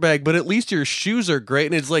dirtbag, but at least your shoes are great.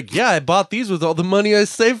 And it's like, yeah, I bought these with all the money I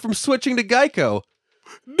saved from switching to Geico.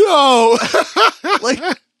 No. Like,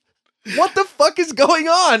 what the fuck is going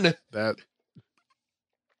on? That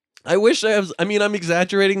I wish I was. I mean, I'm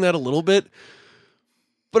exaggerating that a little bit,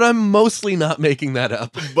 but I'm mostly not making that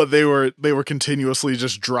up. But they were continuously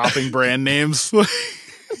just dropping brand names.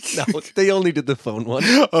 No, they only did the phone one.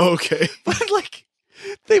 Okay. But like,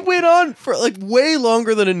 they went on for like way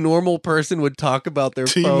longer than a normal person would talk about their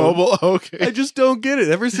phone. T-Mobile. Okay. I just don't get it.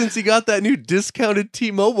 Ever since he got that new discounted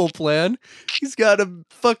T-Mobile plan, he's got a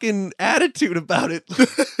fucking attitude about it.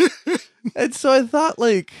 And so I thought,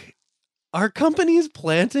 like, are companies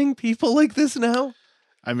planting people like this now?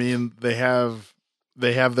 I mean, they have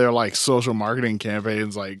their like social marketing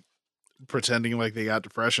campaigns, like pretending like they got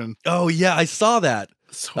depression. Oh yeah, I saw that.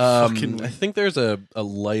 So fucking. I think there's a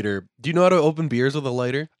lighter. Do you know how to open beers with a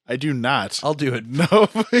lighter? I do not. I'll do it. No.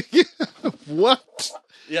 What?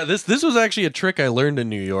 Yeah, this was actually a trick I learned in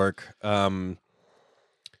New York. And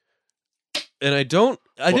I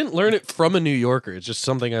didn't learn it from a New Yorker. It's just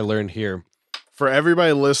something I learned here. For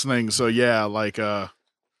everybody listening, so yeah, like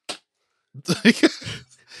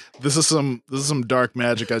this is some dark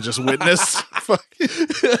magic I just witnessed. Fuck.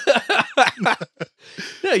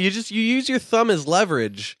 Yeah, you use your thumb as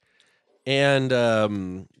leverage, and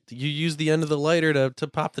you use the end of the lighter to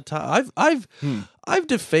pop the top. I've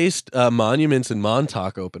defaced monuments in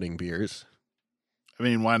Montauk opening beers. I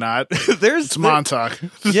mean, why not? It's Montauk.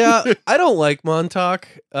 Yeah, I don't like Montauk.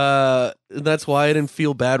 That's why I didn't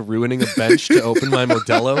feel bad ruining a bench to open my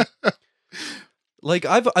Modelo. Like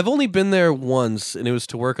I've only been there once, and it was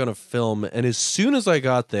to work on a film. And as soon as I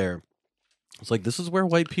got there, I was like, "This is where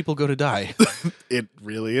white people go to die." It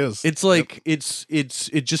really is. It's like it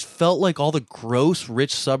just felt like all the gross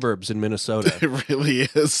rich suburbs in Minnesota. It really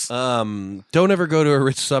is. Don't ever go to a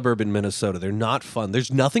rich suburb in Minnesota. They're not fun.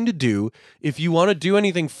 There's nothing to do. If you want to do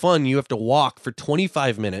anything fun, you have to walk for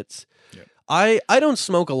 25 minutes. Yep. I don't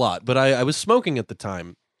smoke a lot, but I was smoking at the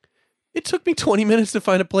time. It took me 20 minutes to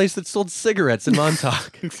find a place that sold cigarettes in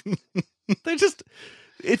Montauk. They're just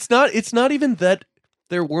it's not even that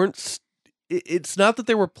there weren't it's not that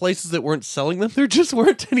there were places that weren't selling them. There just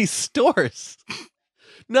weren't any stores.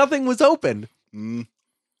 Nothing was open. Mm.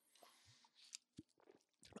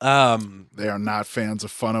 They are not fans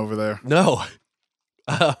of fun over there. No.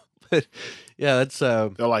 But yeah, that's They're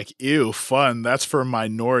like, ew, fun. That's for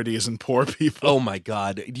minorities and poor people. oh my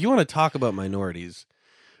God. Do you want to talk about minorities?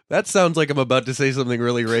 That sounds like I'm about to say something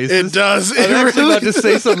really racist. It does. I'm actually about to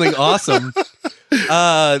say something awesome.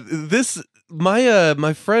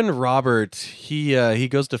 My friend Robert, he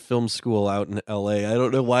goes to film school out in LA. I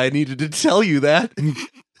don't know why I needed to tell you that.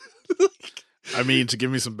 I mean, to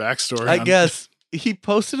give me some backstory. I guess he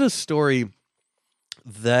posted a story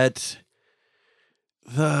that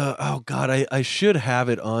I should have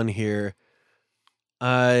it on here.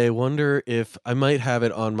 I wonder if I might have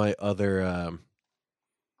it on my other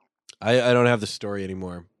I don't have the story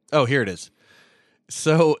anymore. Oh, here it is.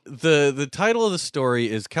 So the title of the story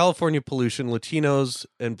is California Pollution. Latinos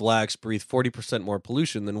and blacks breathe 40% more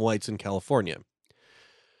pollution than whites in California.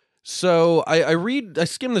 So I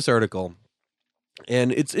skimmed this article,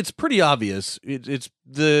 and it's pretty obvious. It's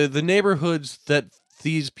the neighborhoods that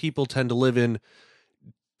these people tend to live in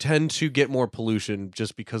tend to get more pollution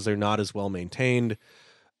just because they're not as well maintained.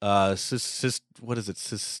 What is it?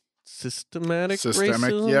 Systemic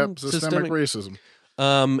racism? Yep, systemic racism.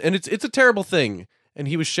 And it's a terrible thing. And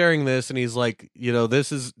he was sharing this, and he's like,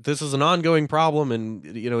 this is an ongoing problem, and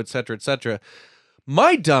et cetera, et cetera.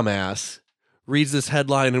 My dumbass reads this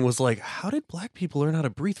headline and was like, how did black people learn how to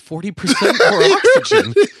breathe 40% more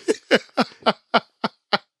oxygen?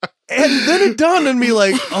 And then it dawned on me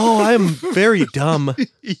like, oh, I'm very dumb.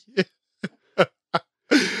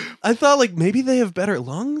 I thought like maybe they have better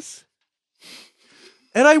lungs.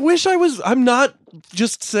 And I wish I'm not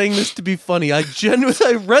just saying this to be funny. I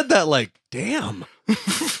read that like, damn.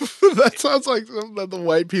 That sounds like something that the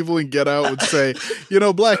white people in Get Out would say.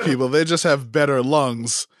 Black people, they just have better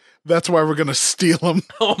lungs. That's why we're going to steal them.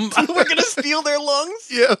 We're going to steal their lungs?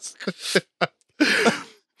 Yes.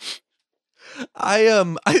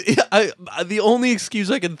 The only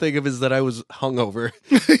excuse I can think of is that I was hungover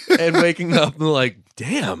and waking up and like,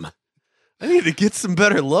 damn, I need to get some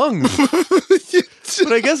better lungs.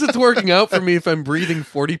 But I guess it's working out for me if I'm breathing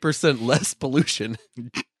 40% less pollution.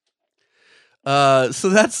 So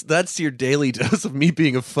that's your daily dose of me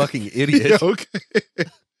being a fucking idiot. Yeah, okay.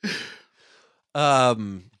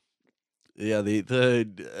 Yeah,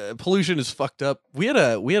 the pollution is fucked up. We had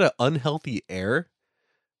a unhealthy air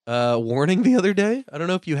warning the other day. I don't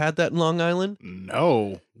know if you had that in Long Island.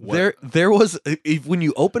 No. There was when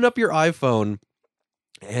you open up your iPhone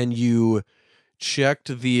and you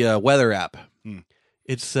checked the weather app,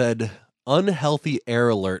 it said unhealthy air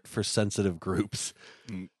alert for sensitive groups.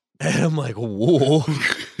 And I'm like, whoa.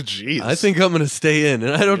 Jeez. I think I'm going to stay in.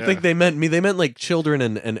 And I don't Yeah. think they meant me. They meant like children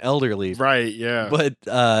and elderly. Right, yeah. But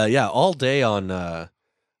yeah, all day on, I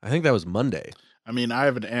think that was Monday. I mean, I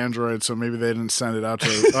have an Android, so maybe they didn't send it out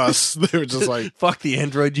to us. They were just like, Fuck the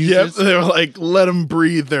Android yep. users. They were like, let them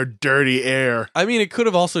breathe their dirty air. I mean, it could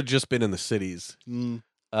have also just been in the cities.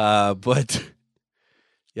 But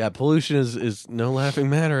yeah, pollution is no laughing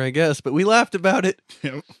matter, I guess. But we laughed about it.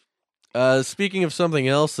 Yep. Speaking of something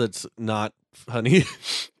else that's not funny,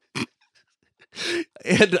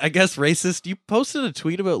 and I guess racist, you posted a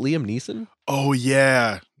tweet about Liam Neeson? Oh,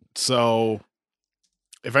 yeah. So,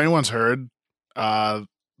 if anyone's heard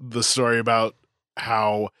the story about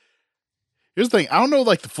how... Here's the thing. I don't know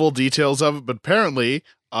like the full details of it, but apparently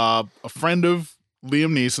a friend of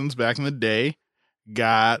Liam Neeson's back in the day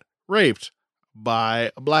got raped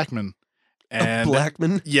by a black man. A black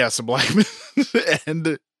man? Yes, a black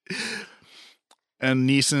man. And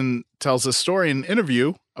Neeson tells a story in an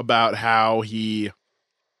interview about how he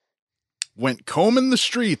went combing the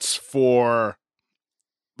streets for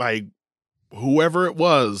like whoever it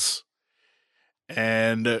was.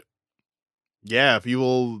 And yeah,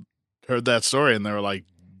 people heard that story and they were like,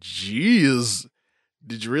 geez,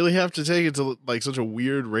 did you really have to take it to like such a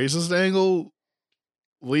weird racist angle,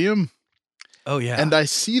 Liam? Oh yeah. And I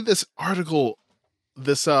see this article,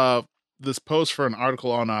 this post for an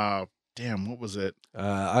article on damn, what was it?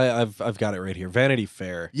 I've got it right here. Vanity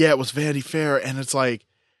Fair. Yeah, it was Vanity Fair, and it's like,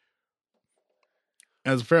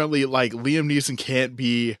 as apparently like Liam Neeson can't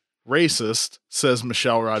be racist, says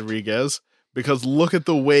Michelle Rodriguez, because look at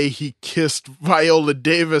the way he kissed Viola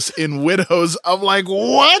Davis in Widows. I'm like,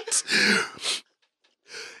 what?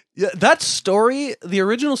 Yeah, that story, the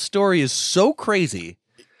original story is so crazy.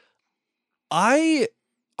 I'm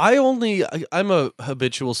a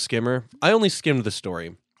habitual skimmer. I only skimmed the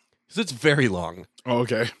story because it's very long. Oh,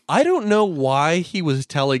 okay. I don't know why he was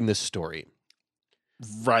telling this story.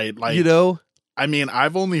 Right. Like, You know? I mean,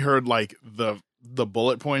 I've only heard like the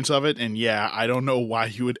bullet points of it, and yeah, I don't know why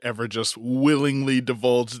he would ever just willingly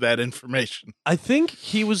divulge that information. I think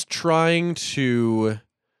he was trying to...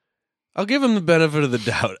 I'll give him the benefit of the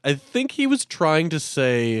doubt. I think he was trying to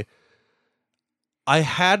say, I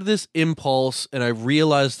had this impulse and I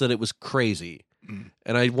realized that it was crazy.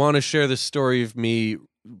 And I want to share this story of me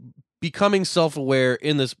becoming self-aware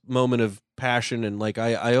in this moment of passion. And like,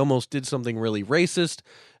 I almost did something really racist.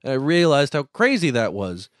 And I realized how crazy that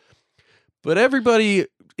was. But everybody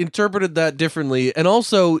interpreted that differently. And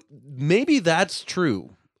also, maybe that's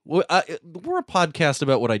true. We're a podcast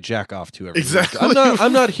about what I jack off to every Exactly. week.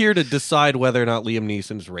 I'm not here to decide whether or not Liam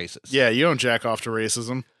Neeson's racist. Yeah, you don't jack off to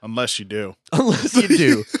racism unless you do. Unless you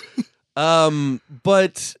do.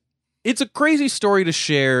 But it's a crazy story to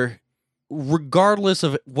share, regardless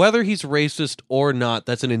of whether he's racist or not.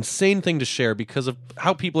 That's an insane thing to share because of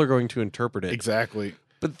how people are going to interpret it. Exactly.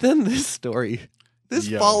 But then this story, this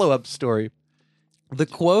Yo. follow-up story, the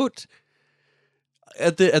quote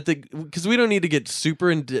at the because we don't need to get super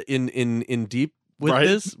in deep with Right.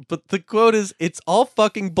 this, but the quote is, "It's all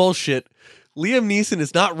fucking bullshit. Liam Neeson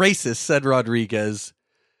is not racist," said Rodriguez.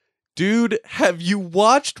 Dude, have you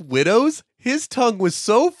watched Widows? His tongue was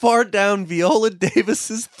so far down Viola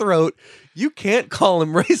Davis's throat, you can't call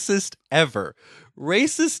him racist ever.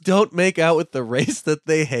 Racists don't make out with the race that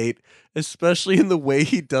they hate, especially in the way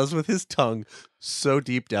he does with his tongue so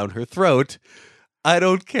deep down her throat. I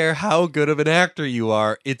don't care how good of an actor you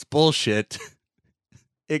are, it's bullshit.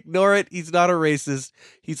 Ignore it, he's not a racist,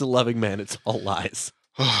 he's a loving man, it's all lies.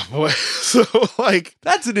 Oh boy. So like,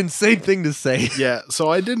 That's an insane thing to say. yeah, so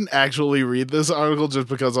I didn't actually read this article just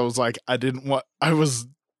because I was like, I was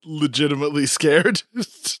legitimately scared.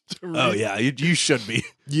 to read. Oh yeah, you should be.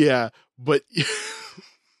 Yeah, but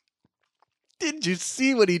Did you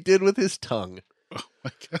see what he did with his tongue? oh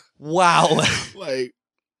my God. Wow. Like,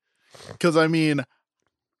 because I mean,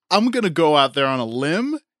 I'm going to go out there on a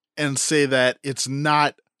limb and say that it's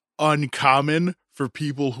not uncommon for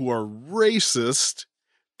people who are racist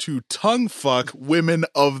to tongue fuck women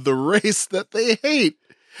of the race that they hate.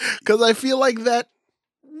 Because I feel like that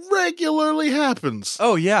regularly happens.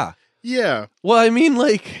 Oh yeah. Yeah. Well, I mean,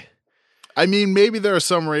 like, I mean, maybe there are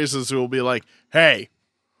some racists who will be like, hey,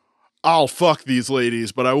 I'll fuck these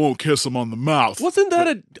ladies, but I won't kiss them on the mouth. wasn't that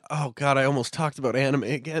a... Oh god, I almost talked about anime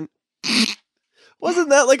again. Wasn't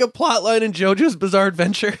that like a plot line in JoJo's Bizarre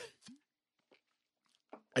Adventure?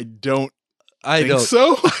 I don't I think don't.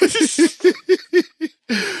 so.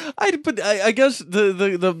 I guess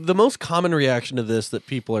the most common reaction to this that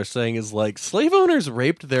people are saying is like, slave owners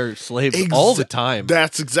raped their slaves all the time.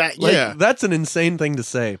 That's exactly, Like, yeah. that's an insane thing to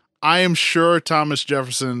say. I am sure Thomas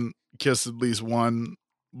Jefferson kissed at least one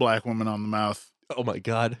black woman on the mouth. Oh my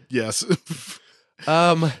god. Yes.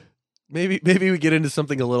 Maybe we get into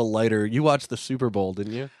something a little lighter. You watched the Super Bowl,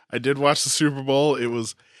 didn't you? I did watch the Super Bowl.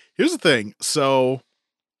 Here's the thing. So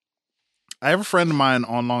I have a friend of mine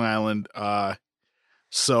on Long Island.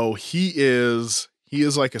 So he is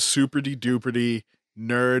like a super duper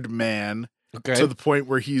nerd man. Okay. To the point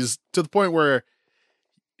where he's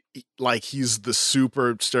like he's the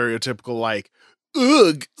super stereotypical like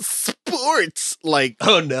ugh sports like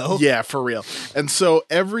Oh no. yeah, for real. And so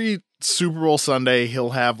every Super Bowl Sunday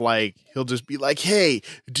he'll just be like, "Hey,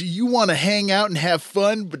 do you want to hang out and have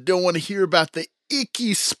fun but don't want to hear about the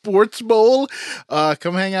icky sports bowl?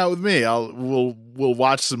 Come hang out with me. We'll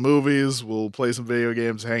watch some movies, we'll play some video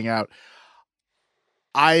games, hang out."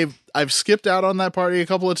 I've skipped out on that party a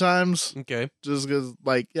couple of times. Okay. Just because,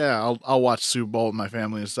 like, yeah, I'll watch Super Bowl with my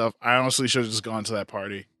family and stuff. I honestly should have just gone to that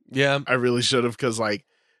party. Yeah. I really should have, because, like,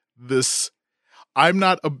 I'm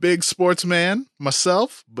not a big sports man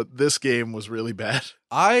myself, but this game was really bad.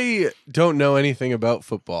 I don't know anything about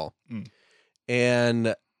football. Mm.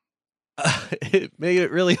 And it made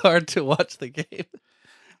it really hard to watch the game.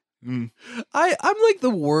 Mm. I'm like the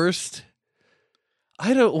worst.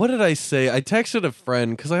 What did I say? I texted a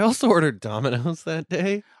friend because I also ordered Domino's that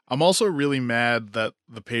day. I'm also really mad that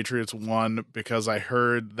the Patriots won, because I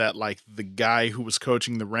heard that, like, the guy who was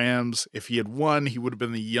coaching the Rams, if he had won, he would have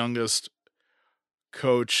been the youngest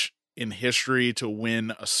coach in history to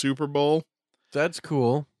win a Super Bowl. That's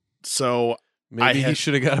cool. So Maybe he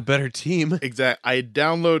should have got a better team. Exactly. I'd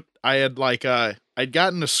gotten a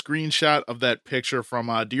screenshot of that picture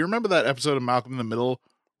from, do you remember that episode of Malcolm in the Middle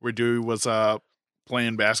where Dewey was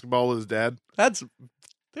playing basketball with his dad?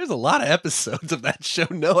 There's a lot of episodes of that show.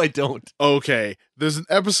 No, I don't. Okay. There's an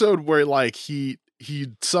episode where, like, he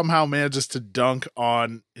somehow manages to dunk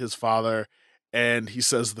on his father, and he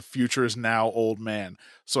says the future is now, old man.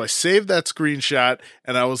 So I saved that screenshot,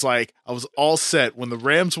 and I was all set. When the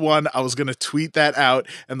Rams won, I was going to tweet that out,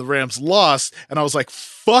 and the Rams lost, and I was like,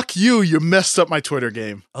 fuck you, you messed up my Twitter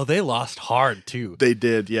game. Oh, they lost hard, too. They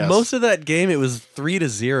did, yes. Most of that game, it was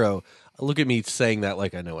 3-0. Look at me saying that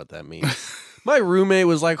like I know what that means. My roommate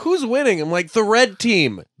was like, "Who's winning?" I'm like, "The red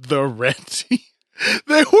team." The red team?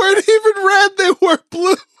 They weren't even red, they were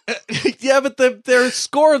blue. Yeah, but their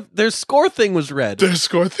score thing was red. Their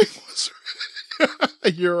score thing was red.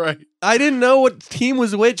 You're right. I didn't know what team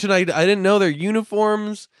was which, and I didn't know their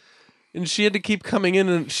uniforms. And she had to keep coming in,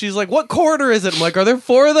 and she's like, "What quarter is it?" I'm like, "Are there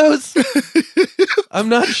 4 of those?" I'm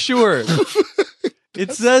not sure.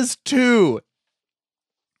 It says 2.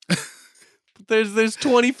 There's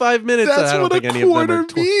 25 minutes. That's I don't what think a any of them quarter are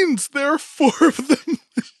means. There are 4 of them.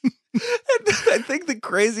 I think the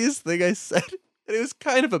craziest thing I said, and it was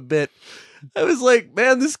kind of a bit, I was like,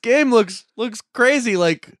 "Man, this game looks crazy.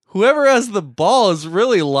 Like, whoever has the ball is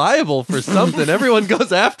really liable for something. Everyone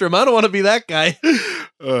goes after him. I don't want to be that guy."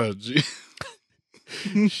 Oh, gee.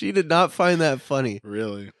 She did not find that funny.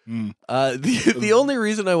 Really? Mm. The only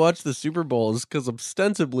reason I watched the Super Bowl is because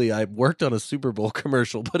ostensibly I worked on a Super Bowl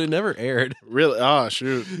commercial, but it never aired. Really? Oh,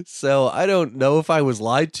 shoot. So I don't know if I was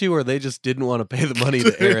lied to or they just didn't want to pay the money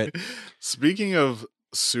to air it. Speaking of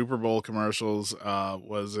Super Bowl commercials, There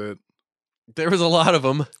was a lot of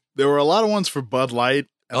them. there were a lot of ones for Bud Light.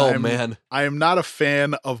 And Man. I am not a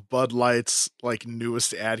fan of Bud Light's, like,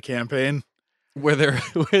 newest ad campaign, Where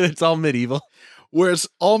it's all medieval. where it's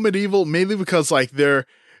all medieval, mainly because, like, they're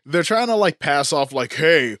trying to, like, pass off, like,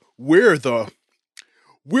 "Hey, we're the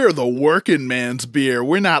working man's beer.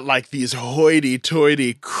 We're not like these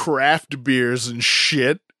hoity-toity craft beers and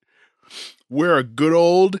shit. We're a good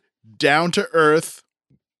old down-to-earth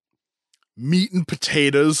meat and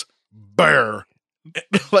potatoes bear."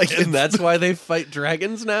 Like, And that's why they fight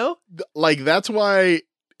dragons now? like, that's why,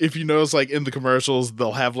 if you notice, like, in the commercials,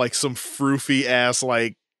 they'll have, like, some froofy ass,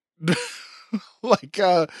 like, like,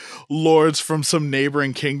 lords from some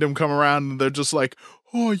neighboring kingdom come around, and they're just like,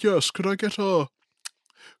 "Oh yes, could I get a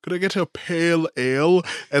pale ale?"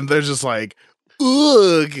 And they're just like,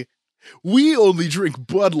 "Ugh, we only drink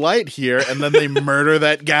Bud Light here," and then they murder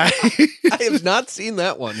that guy. I have not seen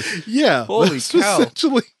that one. Yeah, Holy that's cow.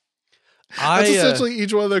 That's essentially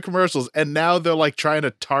each one of their commercials. And now they're, like, trying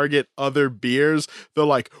to target other beers. They're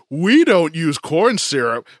like, "We don't use corn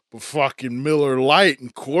syrup, but fucking Miller Lite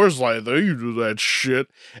and Coors Light, they do that shit."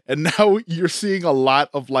 And now you're seeing a lot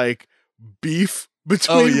of, like, beef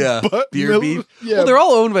between Oh, yeah. Beer beef. Yeah. Well, they're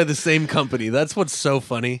all owned by the same company. That's what's so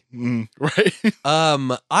funny. Right. I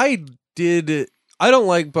don't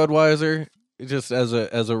like Budweiser. Just as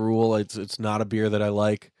a rule, it's not a beer that I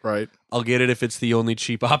like. Right. I'll get it if it's the only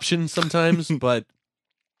cheap option sometimes, but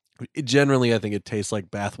Generally, I think it tastes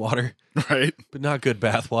like bathwater, Right? but not good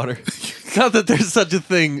bathwater. Not that there's such a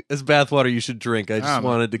thing as bathwater you should drink. I just don't know.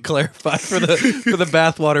 wanted to clarify for the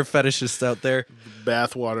bathwater fetishists out there.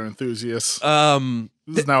 Bathwater enthusiasts. Um,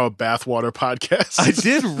 This is now a bathwater podcast.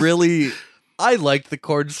 I liked the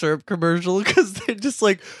corn syrup commercial because they're just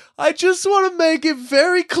like, I just want to make it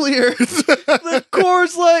very clear that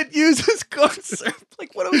Coors Light uses corn syrup.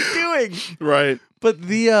 Like, what are we doing? Right. But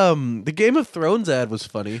the Game of Thrones ad was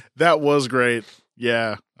funny. That was great.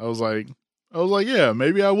 Yeah. I was like, yeah,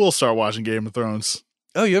 maybe I will start watching Game of Thrones.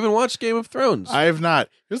 Oh, you haven't watched Game of Thrones? I have not.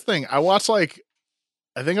 Here's the thing.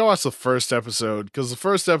 I think I watched the first episode, because the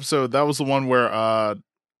first episode, that was the one where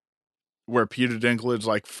Peter Dinklage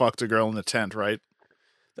like fucked a girl in the tent, right?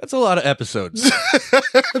 That's a lot of episodes.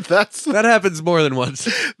 That's That happens more than once.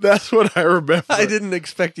 that's what I remember. I didn't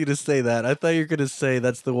expect you to say that. I thought you were going to say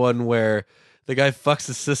that's the one where the guy fucks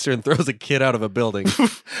his sister and throws a kid out of a building.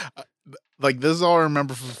 Like, this is all I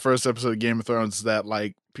remember from the first episode of Game of Thrones, that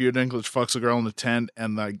like Peter Dinklage fucks a girl in the tent,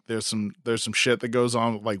 and like there's some shit that goes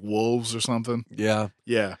on with like wolves or something. Yeah.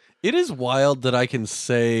 Yeah. It is wild that I can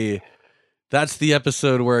say that's the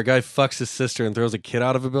episode where a guy fucks his sister and throws a kid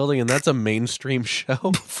out of a building, and that's a mainstream show.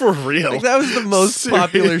 For real. Like, that was the most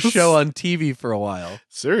popular Serious? show on TV for a while.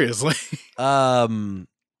 Seriously. I'm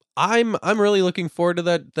really looking forward to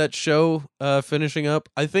that show finishing up.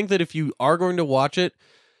 I think that if you are going to watch it,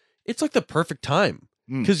 it's like the perfect time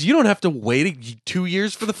because you don't have to wait 2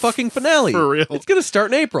 years for the fucking finale. For real. It's gonna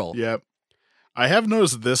start in April. Yep. I have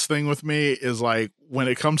noticed this thing with me is like, when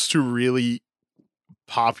it comes to really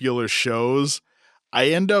popular shows, I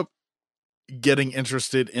end up getting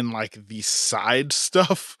interested in like the side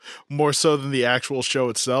stuff more so than the actual show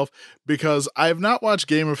itself, because I have not watched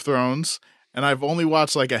Game of Thrones and I've only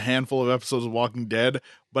watched like a handful of episodes of Walking Dead,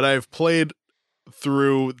 but I've played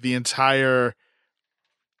through the entire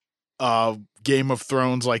Game of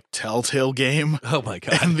Thrones like Telltale game Oh my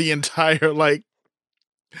god. and the entire like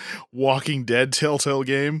Walking Dead Telltale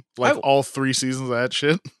game, like all 3 seasons of that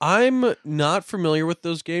shit. I'm not familiar with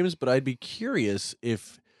those games, but I'd be curious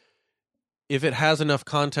if it has enough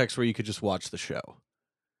context where you could just watch the show,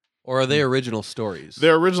 or are they original stories?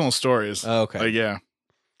 They're original stories. Oh, okay. Like, yeah.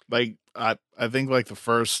 Like I think like the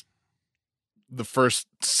first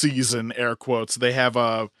season, air quotes, they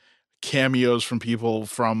have cameos from people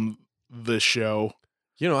from the show.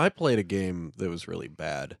 You know, I played a game that was really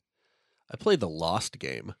bad. I played the Lost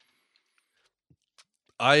game.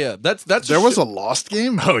 That's There was a Lost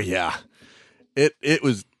game? Oh yeah. It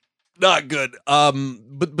was not good.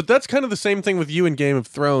 But that's kind of the same thing with you in Game of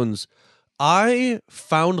Thrones. I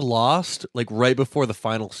found Lost like right before the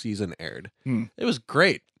final season aired. It was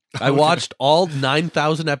great. I watched all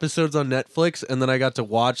 9,000 episodes on Netflix, and then I got to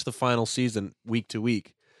watch the final season week to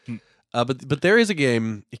week. But there is a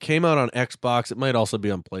game. It came out on Xbox. It might also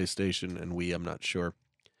be on PlayStation and Wii. I'm not sure.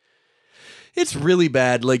 It's really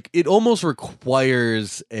bad. Like, it almost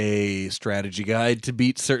requires a strategy guide to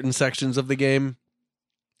beat certain sections of the game.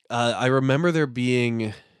 I remember there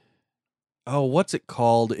being... Oh, what's it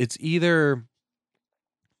called? It's either...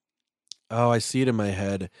 Oh, I see it in my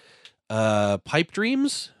head. Pipe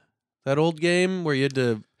Dreams? That old game where you had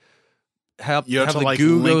to have You have to the like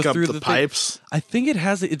goo link go up through the thing. pipes. I think it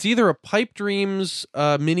has. It's either a Pipe Dreams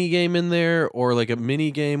mini game in there, or like a mini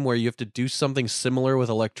game where you have to do something similar with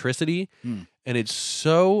electricity, and it's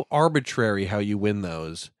so arbitrary how you win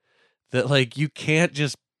those that like you can't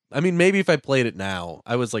just. I mean, maybe if I played it now,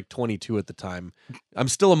 I was like 22 at the time. I'm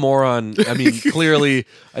still a moron. I mean, clearly,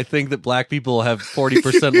 I think that black people have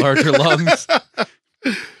 40% larger lungs.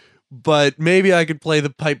 But maybe I could play the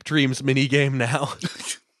Pipe Dreams mini game now.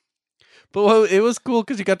 But it was cool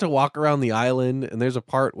because you got to walk around the island, and there's a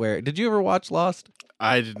part where... Did you ever watch Lost?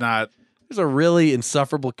 I did not. There's a really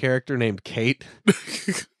insufferable character named Kate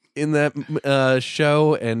in that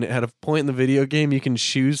show, and at a point in the video game, you can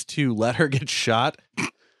choose to let her get shot.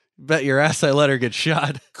 Bet your ass I let her get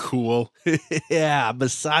shot. Cool. Yeah,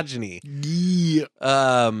 misogyny. Yeah.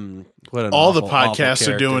 What an All the awful, podcasts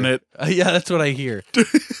awful are doing it. Yeah, that's what I hear.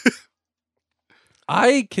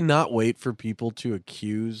 I cannot wait for people to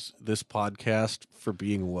accuse this podcast for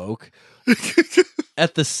being woke.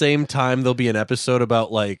 At the same time, there'll be an episode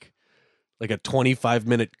about like a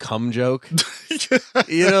 25-minute cum joke.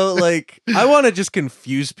 You know, like I want to just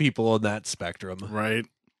confuse people on that spectrum. Right.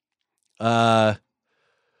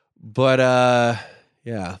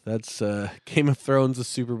 Yeah, that's Game of Thrones, the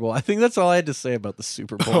Super Bowl. I think that's all I had to say about the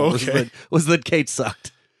Super Bowl. Okay. was that Kate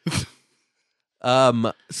sucked.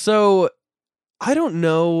 So I don't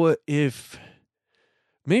know if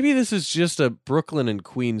maybe this is just a Brooklyn and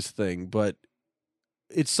Queens thing, but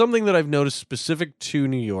it's something that I've noticed specific to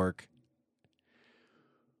New York.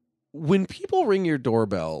 When people ring your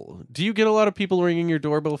doorbell, do you get a lot of people ringing your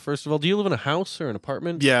doorbell, first of all? Do you live in a house or an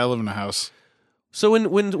apartment? Yeah, I live in a house. So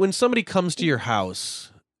when somebody comes to your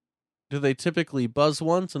house, do they typically buzz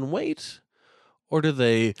once and wait? Or do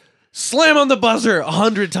they slam on the buzzer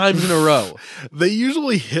 100 times in a row? They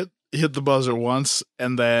usually hit the buzzer once,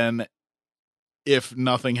 and then if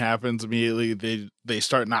nothing happens immediately, they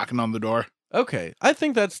start knocking on the door. Okay. I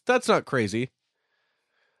think that's not crazy.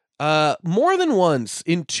 More than once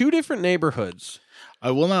in 2 different neighborhoods.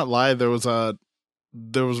 I will not lie. There was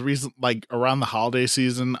reason, like around the holiday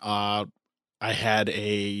season. I had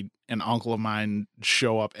an uncle of mine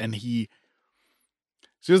show up, and he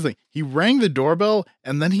rang the doorbell,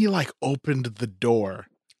 and then he like opened the door.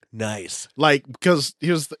 Nice. Like because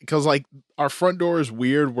like our front door is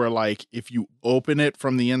weird, where like if you open it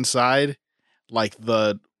from the inside, like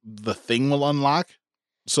the thing will unlock.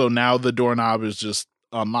 So now the doorknob is just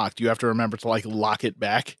unlocked. You have to remember to like lock it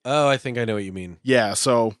back. Oh, I think I know what you mean. Yeah,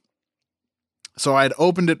 so I'd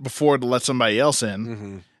opened it before to let somebody else in,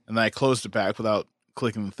 Mm-hmm. and then I closed it back without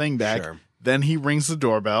clicking the thing back. Sure. Then he rings the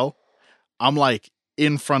doorbell. I'm like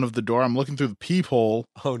in front of the door. I'm looking through the peephole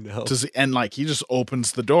Oh no. to see, and like he just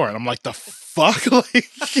opens the door, and I'm like, the fuck? Like,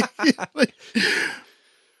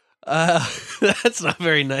 That's not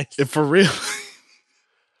very nice. for real.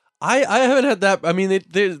 I haven't had that. I mean,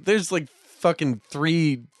 there's like fucking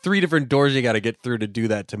three different doors you got to get through to do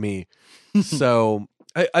that to me. So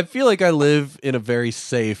I feel like I live in a very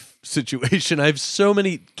safe situation. I have so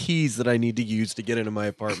many keys that I need to use to get into my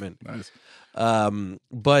apartment. Nice.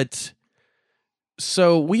 But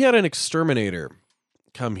so we had an exterminator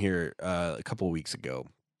come here a couple of weeks ago,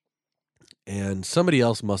 and somebody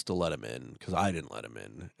else must have let him in because I didn't let him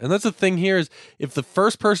in. And that's the thing here is if the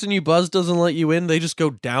first person you buzz doesn't let you in, they just go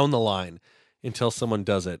down the line until someone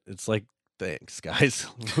does it. It's like, thanks, guys.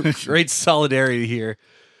 Great solidarity here.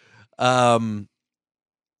 So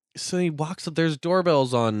he walks up. There's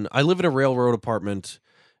doorbells on. I live in a railroad apartment,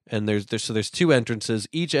 and there's 2 entrances.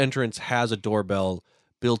 Each entrance has a doorbell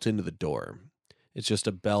built into the door. It's just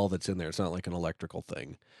a bell that's in there. It's not like an electrical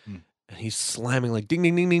thing. And he's slamming like ding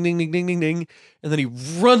ding ding ding ding ding ding ding ding, and then he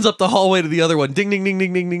runs up the hallway to the other one, ding ding ding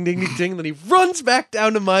ding ding ding ding ding ding. And then he runs back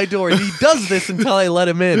down to my door, and he does this until I let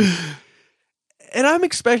him in. And I'm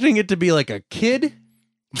expecting it to be like a kid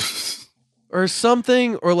or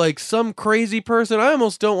something, or like some crazy person. I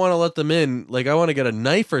almost don't want to let them in. Like I want to get a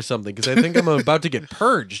knife or something because I think I'm about to get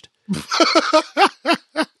purged.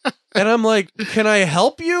 And I'm like, can I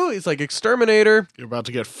help you? He's like, exterminator. You're about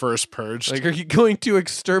to get first purged. Like, are you going to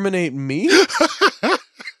exterminate me?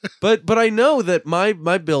 But I know that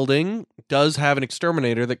my building does have an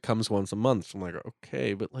exterminator that comes once a month. So I'm like,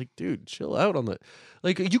 okay, but like, dude, chill out on the,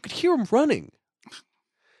 like, you could hear him running.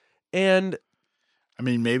 And I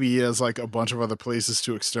mean, maybe he has like a bunch of other places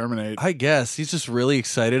to exterminate. I guess he's just really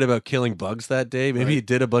excited about killing bugs that day. Maybe Right. he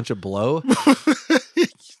did a bunch of blow.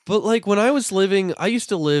 But like when I was living, I used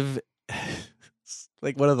to live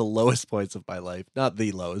like one of the lowest points of my life. Not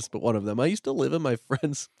the lowest, but one of them. I used to live in my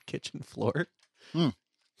friend's kitchen floor.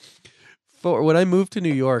 For when I moved to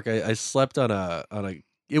New York, I slept on a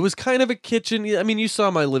it was kind of a kitchen. I mean, you saw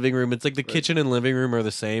my living room. It's like the kitchen and living room are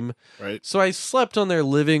the same. Right. So I slept on their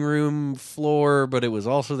living room floor, but it was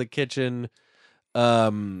also the kitchen.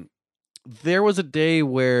 There was a day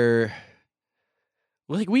where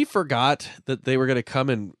like we forgot that they were going to come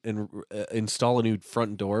and install a new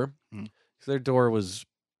front door. Their door was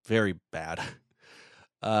very bad.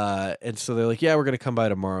 And so they're like, yeah, we're going to come by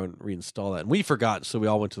tomorrow and reinstall that. And we forgot. So we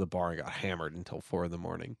all went to the bar and got hammered until 4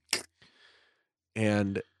 a.m.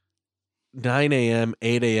 And 9 a.m.,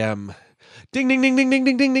 8 a.m., ding, ding, ding, ding, ding,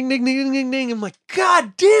 ding, ding, ding, ding, ding, ding, ding. I'm like,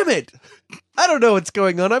 God damn it. I don't know what's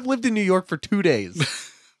going on. I've lived in New York for 2 days.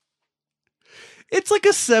 It's like a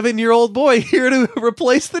 7-year-old boy here to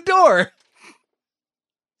replace the door.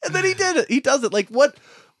 And then he did it. He does it. Like, what?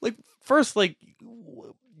 Like, first, like,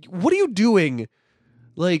 what are you doing?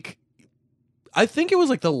 Like, I think it was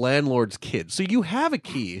like the landlord's kid. So you have a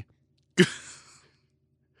key.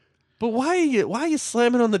 But why are you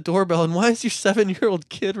slamming on the doorbell? And why is your 7-year-old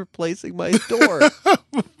kid replacing my door?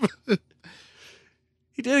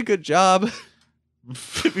 He did a good job.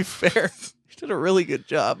 To be fair, he did a really good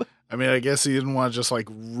job. I mean, I guess he didn't want to just like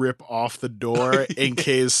rip off the door in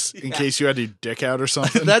case you had your dick out or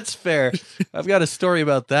something. That's fair. I've got a story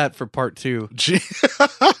about that for part 2.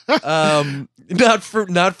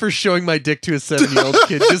 Not for showing my dick to a 7-year-old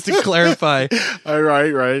kid, just to clarify. All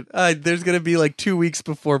right. There's gonna be like 2 weeks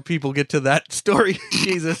before people get to that story.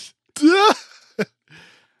 Jesus.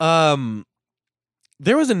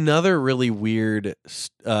 There was another really weird.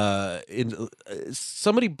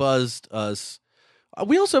 Somebody buzzed us.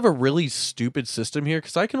 We also have a really stupid system here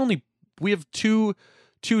because we have two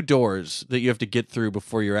doors that you have to get through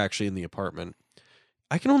before you're actually in the apartment.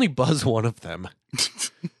 I can only buzz one of them.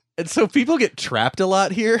 And so people get trapped a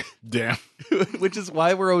lot here. Damn. Which is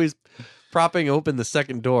why we're always propping open the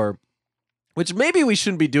second door. Which maybe we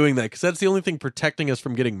shouldn't be doing that because that's the only thing protecting us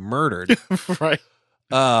from getting murdered. Right.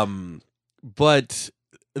 But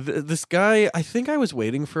this guy, I think I was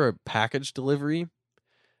waiting for a package delivery.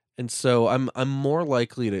 And so I'm more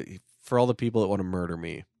likely to, for all the people that want to murder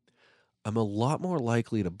me, I'm a lot more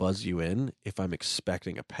likely to buzz you in if I'm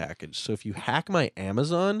expecting a package. So if you hack my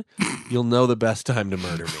Amazon, you'll know the best time to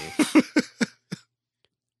murder me.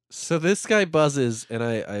 So this guy buzzes, and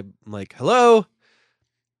I'm like, hello?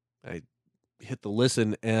 I hit the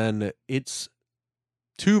listen, and it's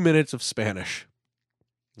 2 minutes of Spanish.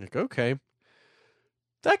 Like, okay.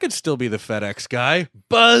 That could still be the FedEx guy.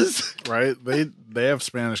 Buzz! Right? They have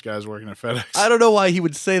Spanish guys working at FedEx. I don't know why he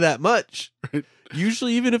would say that much. Right.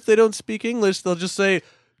 Usually, even if they don't speak English, they'll just say,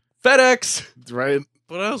 FedEx! Right?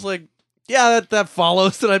 But I was like, yeah, that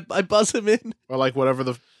follows, and I buzz him in. Or like whatever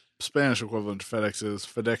the Spanish equivalent to FedEx is,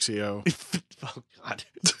 FedExio. Oh, God.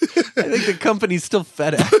 I think the company's still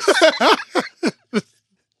FedEx.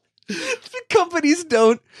 The companies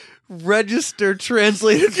don't register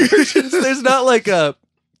translated versions. There's not like an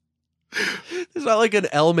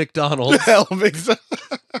L McDonald's. Hell makes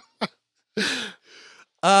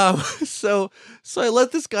So I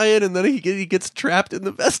let this guy in, and then he gets trapped in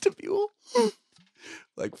the vestibule.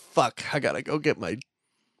 Like, fuck, I gotta go get my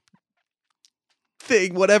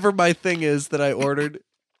thing, whatever my thing is that I ordered.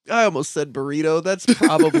 I almost said burrito. That's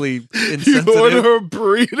probably insensitive. You order a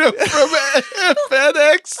burrito from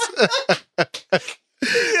FedEx?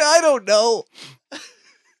 Yeah, I don't know.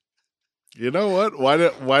 You know what? Why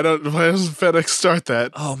doesn't FedEx start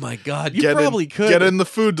that? Oh my God, you probably could get in the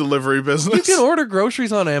food delivery business. You can order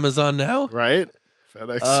groceries on Amazon now, right?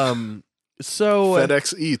 FedEx. So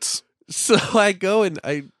FedEx Eats. So I go and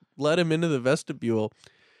I let him into the vestibule,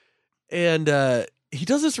 and he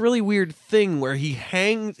does this really weird thing where he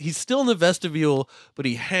hangs. He's still in the vestibule, but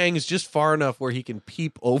he hangs just far enough where he can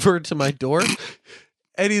peep over to my door.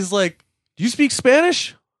 And he's like, "Do you speak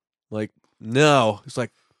Spanish?" I'm like, no. He's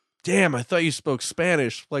like, damn, I thought you spoke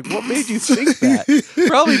Spanish. Like, what made you think that?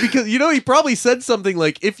 Probably because, he probably said something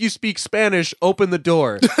like, if you speak Spanish, open the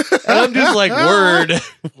door. And I'm just like,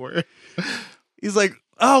 word. He's like,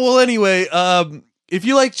 oh, well, anyway, if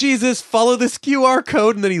you like Jesus, follow this QR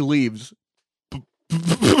code, and then he leaves.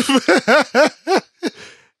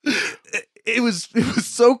 It was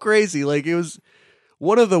so crazy. Like, it was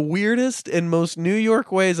one of the weirdest and most New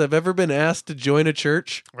York ways I've ever been asked to join a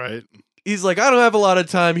church. Right. He's like, I don't have a lot of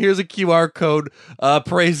time. Here's a QR code.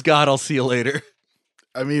 Praise God. I'll see you later.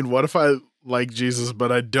 I mean, what if I like Jesus,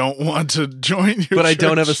 but I don't want to join your But I church?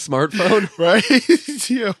 don't have a smartphone? Right?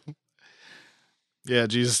 Yeah,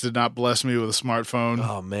 Jesus did not bless me with a smartphone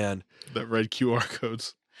Oh, man. that read QR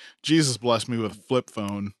codes. Jesus blessed me with a flip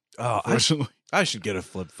phone. Oh, Fortunately. I should get a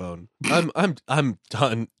flip phone. I'm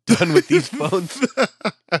done with these phones.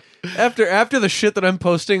 After the shit that I'm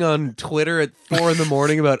posting on Twitter at 4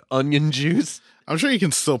 a.m. about onion juice, I'm sure you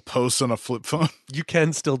can still post on a flip phone. you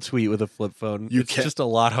can still tweet with a flip phone. You It's can? just a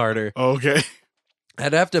lot harder. Okay.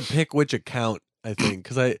 I'd have to pick which account, I think,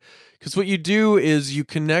 because what you do is you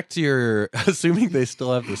connect your, assuming they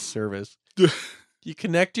still have this service, you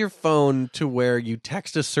connect your phone to where you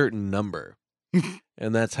text a certain number,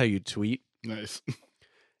 and that's how you tweet. Nice.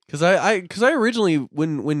 Because I originally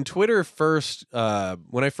when Twitter first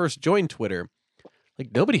when I first joined Twitter,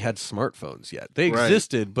 like nobody had smartphones yet. They Right.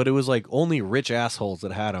 existed, but it was like only rich assholes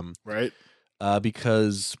that had them. Right.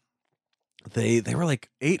 Because they were like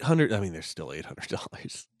 $800. I mean, they're still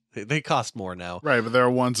 $800. They cost more now. Right, but there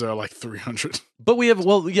are ones that are like 300. But we have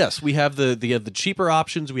we have the cheaper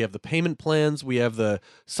options. We have the payment plans. We have the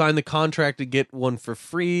sign the contract to get one for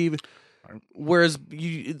free. Whereas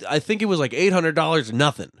I think it was like $800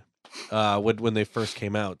 nothing when they first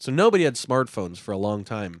came out. So nobody had smartphones for a long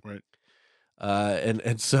time. Right.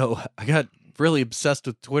 And so I got really obsessed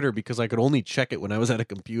with Twitter because I could only check it when I was at a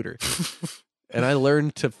computer. And I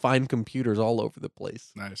learned to find computers all over the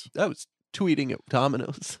place. Nice. I was tweeting at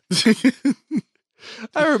Domino's.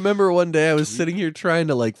 I remember one day I was sitting here trying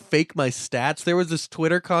to like fake my stats. There was this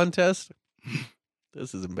Twitter contest.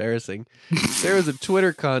 This is embarrassing. There was a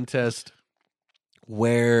Twitter contest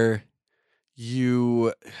where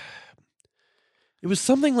it was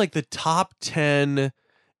something like the top 10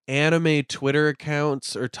 anime Twitter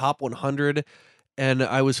accounts or top 100, and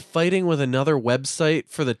I was fighting with another website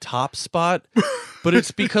for the top spot, but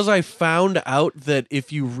it's because I found out that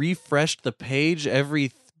if you refreshed the page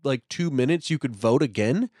every like 2 minutes, you could vote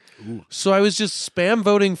again. Ooh. So I was just spam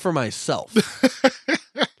voting for myself.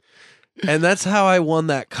 And that's how I won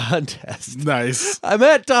that contest. Nice. I'm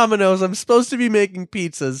at Domino's. I'm supposed to be making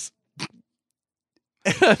pizzas.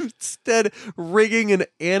 And I'm instead rigging an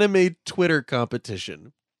anime Twitter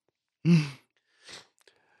competition.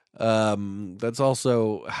 That's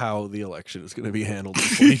also how the election is going to be handled in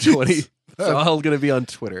 2020. It's all going to be on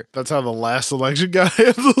Twitter. That's how the last election got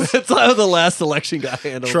handled. That's how the last election got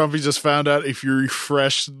handled. Trumpy just found out if you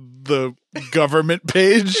refresh the government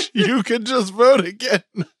page, you can just vote again.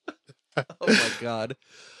 Oh my god.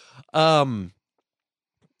 Oh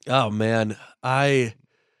man, I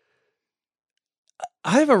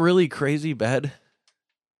have a really crazy bed.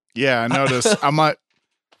 Yeah, I noticed. I might,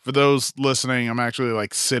 for those listening, I'm actually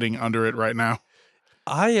like sitting under it right now.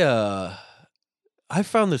 I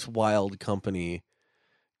found this wild company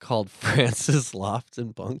called Francis Lofts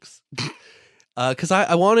and Bunks. Because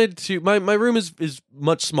I wanted to, my room is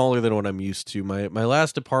much smaller than what I'm used to. My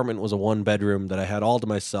last apartment was a 1-bedroom that I had all to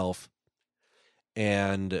myself.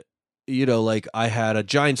 And, you know, like I had a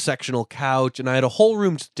giant sectional couch and I had a whole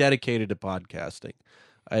room dedicated to podcasting.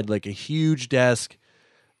 I had like a huge desk.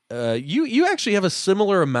 You actually have a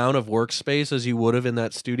similar amount of workspace as you would have in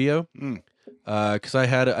that studio. Because I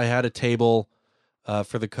had a table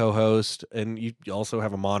for the co-host, and you also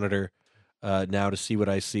have a monitor now to see what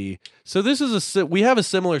I see. So this is we have a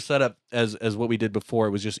similar setup as what we did before.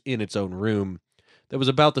 It was just in its own room that was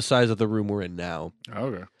about the size of the room we're in now.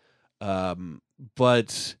 Okay.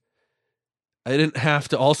 But I didn't have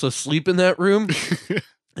to also sleep in that room.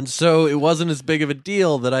 And so it wasn't as big of a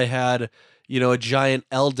deal that I had, you know, a giant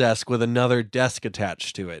L desk with another desk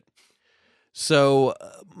attached to it. So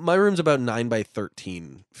my room's about 9 by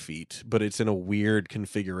 13 feet, but it's in a weird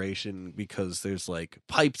configuration because there's like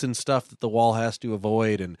pipes and stuff that the wall has to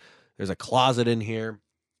avoid, and there's a closet in here.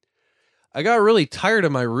 I got really tired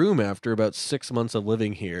of my room after about 6 months of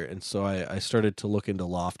living here, and so I started to look into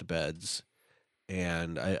loft beds.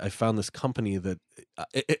 And I found this company that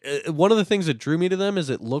one of the things that drew me to them is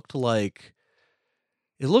it looked like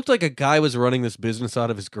a guy was running this business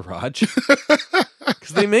out of his garage. Because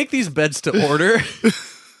they make these beds to order.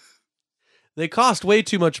 They cost way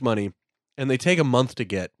too much money, and they take a month to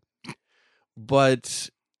get. But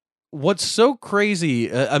what's so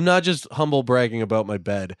crazy, I'm not just humble bragging about my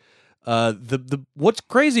bed. What's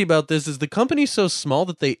crazy about this is the company's so small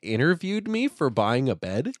that they interviewed me for buying a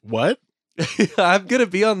bed. What? I'm going to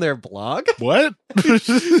be on their blog. What?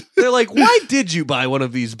 They're like, why did you buy one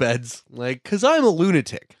of these beds? Like, because I'm a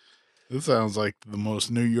lunatic. This sounds like the most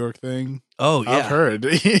New York thing Oh, yeah. I've heard.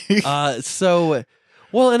 And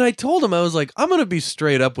I told him, I was like, I'm going to be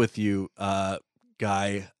straight up with you,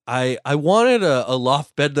 guy. I wanted a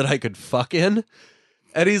loft bed that I could fuck in.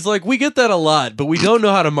 And he's like, we get that a lot, but we don't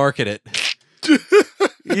know how to market it.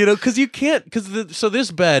 You know, because you can't, so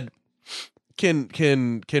this bed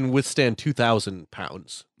can withstand 2,000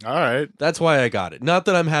 pounds. All right. That's why I got it. Not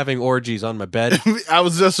that I'm having orgies on my bed. I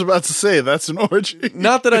was just about to say, that's an orgy.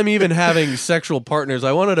 Not that I'm even having sexual partners.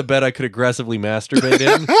 I wanted a bed I could aggressively masturbate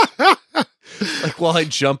in. Like while I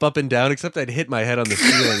jump up and down, except I'd hit my head on the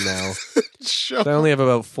ceiling now. So I only have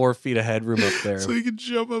about 4 feet of headroom up there. So you can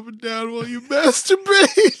jump up and down while you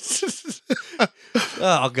masturbate.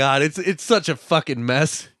 Oh, God. It's such a fucking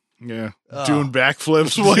mess. Yeah. Doing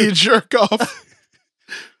backflips while you jerk off.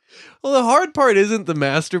 Well, the hard part isn't the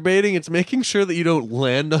masturbating. It's making sure that you don't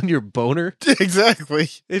land on your boner. Exactly.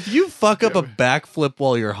 If you fuck up a backflip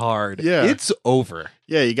while you're hard, it's over.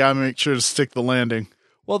 Yeah, you gotta make sure to stick the landing.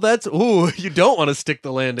 Well, you don't want to stick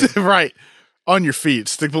the landing. Right. On your feet.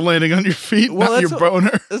 Stick the landing on your feet, not your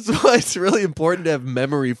boner. That's why it's really important to have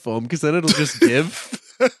memory foam, because then it'll just give.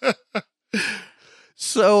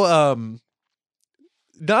 So,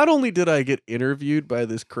 not only did I get interviewed by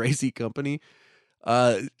this crazy company,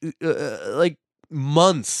 like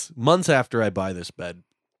months after I buy this bed,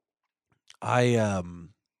 I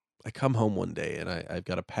come home one day and I've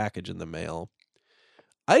got a package in the mail.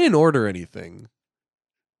 I didn't order anything,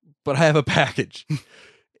 but I have a package.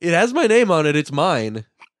 It has my name on it. It's mine.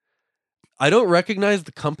 I don't recognize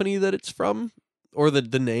the company that it's from or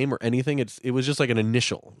the name or anything. It was just like an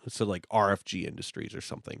initial. It said like RFG Industries or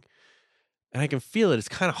something. And I can feel it. It's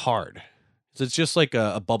kind of hard. It's just like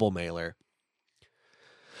a bubble mailer.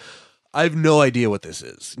 I have no idea what this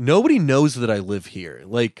is. Nobody knows that I live here.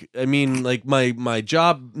 Like, I mean, like my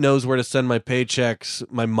job knows where to send my paychecks.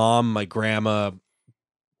 My mom, my grandma,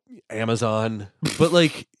 Amazon. But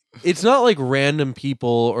like, It's not like random people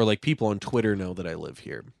or like people on Twitter know that I live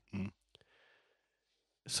here. Mm.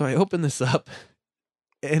 So I open this up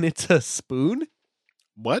and it's a spoon.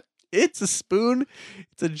 What? It's a spoon.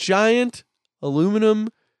 It's a giant aluminum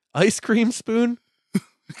ice cream spoon.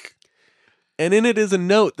 And in it is a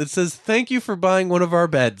note that says, "Thank you for buying one of our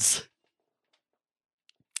beds."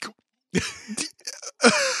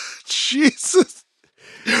 Jesus.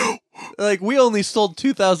 Like, we only sold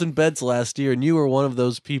 2,000 beds last year, and you were one of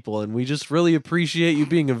those people, and we just really appreciate you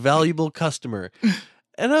being a valuable customer.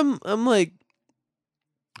 And I'm like,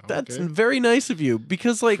 that's Okay. very nice of you,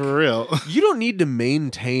 because like For real. you don't need to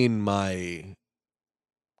maintain my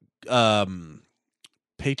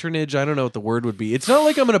patronage. I don't know what the word would be. It's not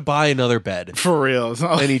like I'm going to buy another bed For real. It's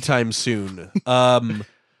not like- anytime soon.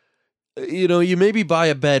 You maybe buy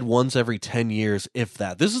a bed once every 10 years, if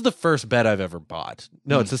that. This is the first bed I've ever bought.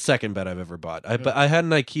 No, it's the second bed I've ever bought. I had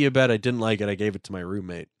an IKEA bed. I didn't like it. I gave it to my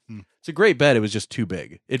roommate. It's a great bed. It was just too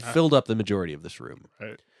big. It filled up the majority of this room.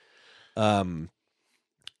 Right. So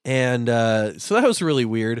that was really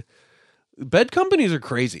weird. Bed companies are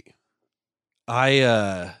crazy.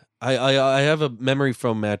 I have a memory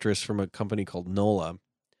foam mattress from a company called NOLA,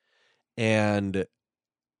 and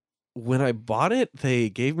when I bought it, they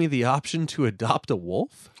gave me the option to adopt a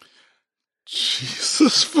wolf.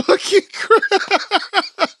 Jesus fucking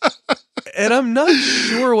Christ. And I'm not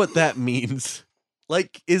sure what that means.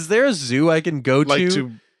 Like, is there a zoo I can go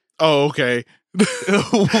to? Oh, okay.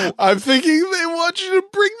 I'm thinking they want you to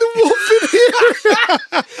bring the wolf in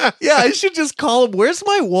here. Yeah, I should just call him. Where's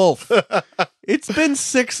my wolf? It's been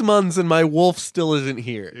 6 months and my wolf still isn't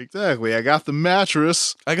here. Exactly. I got the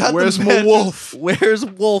mattress. I got Where's the my mattress. wolf? Where's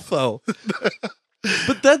Wolfo?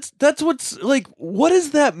 But that's what's like. What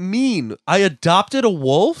does that mean? I adopted a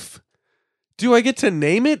wolf? Do I get to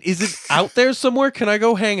name it? Is it out there somewhere? Can I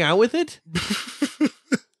go hang out with it?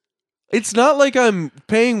 It's not like I'm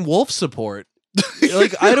paying wolf support.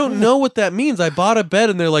 Like, I don't know what that means. I bought a bed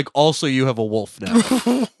and they're like, also you have a wolf now.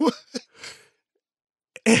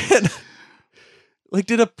 And like,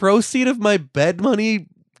 did a proceed of my bed money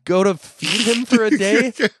go to feed him for a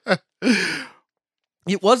day?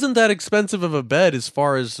 It wasn't that expensive of a bed as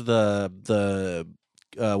far as the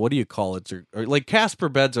what do you call it? Or like Casper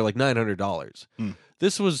beds are like $900.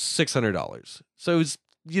 This was $600. So it was,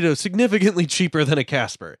 significantly cheaper than a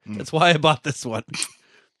Casper. That's why I bought this one.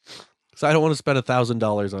 So I don't want to spend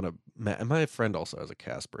 $1,000 on a mat. My friend also has a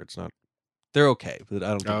Casper. It's not. They're okay, but I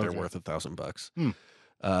don't think they're worth $1,000.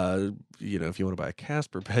 If you want to buy a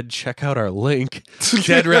Casper bed, check out our link,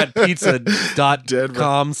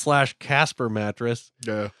 deadratpizza.com/Casper mattress.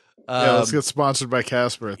 Yeah. Let's get sponsored by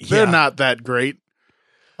Casper. They're not that great.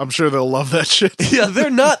 I'm sure they'll love that shit. Yeah, they're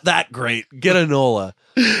not that great. Get a NOLA.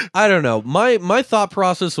 I don't know. My thought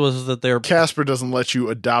process was that they're Casper doesn't let you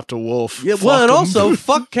adopt a wolf. Yeah, Fuck well, and 'em. also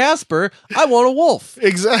fuck Casper. I want a wolf.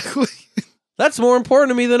 Exactly. That's more important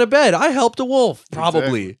to me than a bed. I helped a wolf,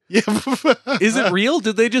 probably. Exactly. Yeah. Is it real?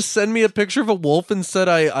 Did they just send me a picture of a wolf and said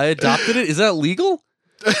I adopted it? Is that legal?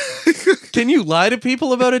 Can you lie to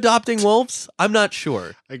people about adopting wolves? I'm not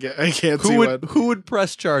sure. I can't see Who would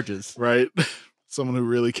press charges? Right. Someone who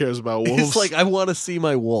really cares about wolves. It's like, I want to see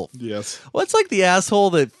my wolf. Yes. Well, it's like the asshole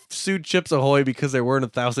that sued Chips Ahoy because there weren't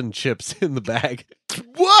 1,000 chips in the bag.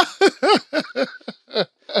 What?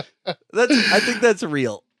 I think that's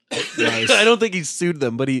real. Nice. I don't think he sued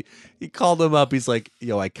them, but he called them up. He's like,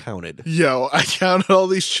 "Yo, I counted. Yo, I counted all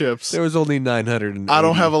these chips. There was only 900. I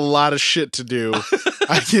don't have a lot of shit to do.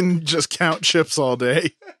 I can just count chips all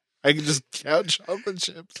day. I can just count chocolate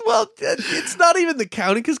chips. Well, it's not even the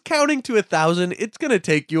counting, because counting to 1,000, it's gonna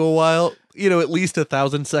take you a while. At least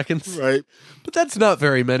 1,000 seconds. Right. But that's not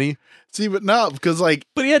very many. See, but no, because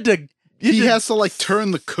But he had to. he has to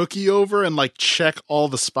turn the cookie over and check all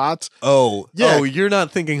the spots. Oh, Yeah. Oh, you're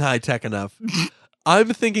not thinking high tech enough. I'm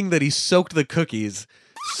thinking that he soaked the cookies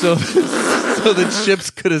so the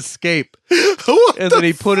chips could escape, and then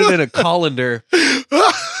he put it in a colander.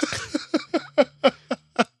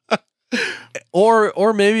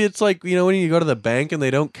 Or maybe it's like, when you go to the bank and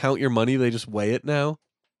they don't count your money, they just weigh it now.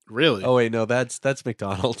 Really? Oh wait, no, that's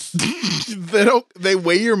McDonald's. They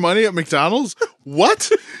weigh your money at McDonald's?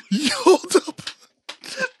 What? You hold up.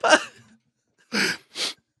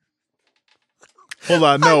 Hold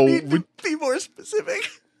on, no. I need to be more specific.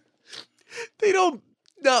 They don't,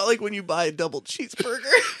 not like when you buy a double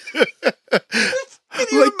cheeseburger. Can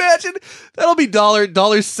you imagine? That'll be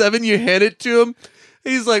 $1.07. You hand it to him.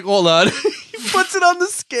 He's like, hold on. He puts it on the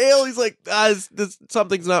scale. He's like, this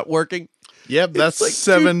something's not working. Yep, that's like,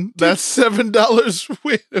 $7. That's $7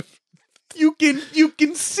 with You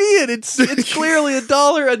can see it. It's clearly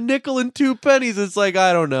 $1, a nickel, and 2 pennies. It's like,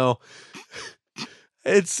 I don't know.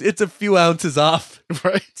 It's a few ounces off.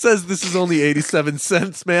 Right. It says this is only 87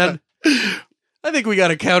 cents, man. I think we got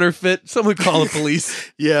a counterfeit. Someone call the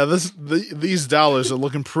police. Yeah, these dollars are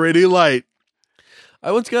looking pretty light.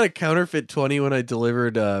 I once got a counterfeit 20 when I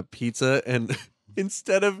delivered pizza, and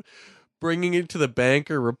instead of bringing it to the bank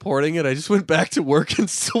or reporting it, I just went back to work and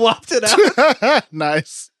swapped it out.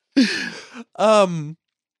 Nice. No,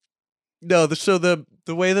 so the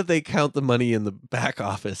way that they count the money in the back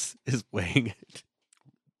office is weighing it.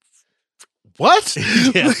 What?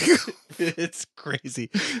 Yeah. It's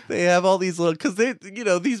crazy. They have all these little, because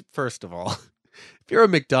these, first of all, if you're a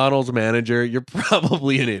McDonald's manager, you're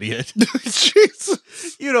probably an idiot.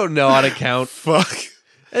 Jesus. You don't know how to count. Fuck.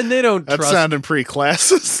 And they don't That's trust. sounding pretty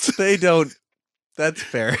classist. They don't. That's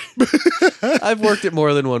fair. I've worked at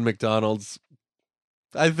more than one McDonald's.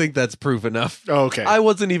 I think that's proof enough. Okay. I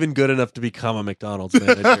wasn't even good enough to become a McDonald's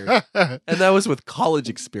manager. And that was with college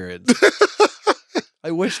experience. I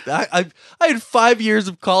wish that I had 5 years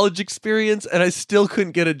of college experience and I still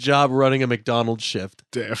couldn't get a job running a McDonald's shift.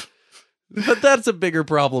 Damn. But that's a bigger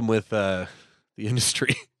problem with the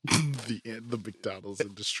industry. the McDonald's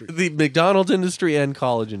industry. The McDonald's industry and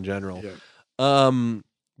college in general. Yeah.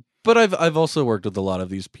 But I've also worked with a lot of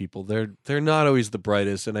these people. They're not always the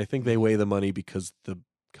brightest, and I think they weigh the money because the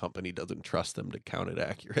company doesn't trust them to count it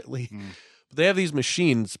accurately. But they have these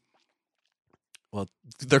machines. Well,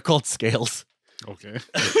 they're called scales. Okay.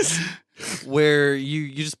 Where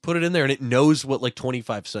you just put it in there and it knows what like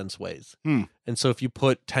 25 cents weighs. And so if you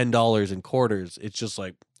put $10 in quarters, it's just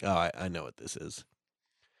like, oh, I know what this is.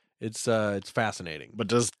 It's fascinating. But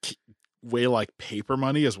does it weigh like paper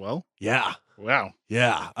money as well? Yeah. Wow.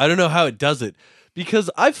 Yeah. I don't know how it does it because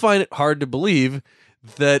I find it hard to believe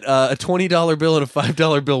that a $20 bill and a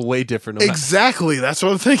 $5 bill weigh different amounts. Exactly. That's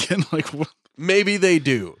what I'm thinking. Like, what? Maybe they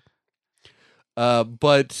do.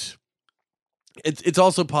 But it's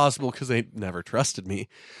also possible because they never trusted me.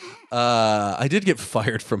 I did get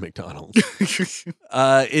fired from McDonald's.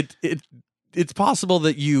 It's possible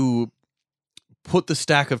that you put the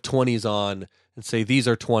stack of 20s on and say these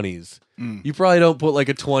are 20s. You probably don't put like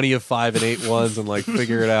a 20 of 5 and 8 ones and like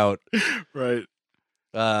figure it out. Right.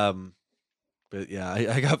 But yeah,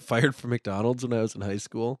 I got fired from McDonald's when I was in high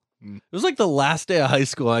school. It was like the last day of high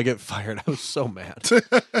school and I get fired. I was so mad.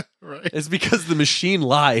 Right. It's because the machine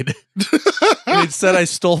lied. And it said I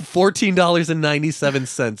stole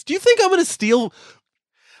 $14.97. Do you think I'm going to steal?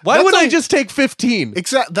 Why would I just take 15?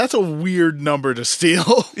 That's a weird number to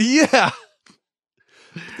steal. Yeah.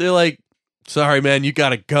 They're like, sorry, man, you got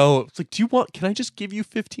to go. It's like, can I just give you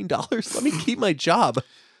 $15? Let me keep my job.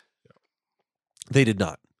 They did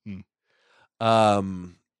not.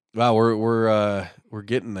 Wow, we're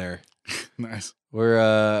getting there. Nice.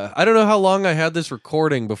 I don't know how long I had this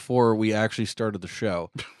recording before we actually started the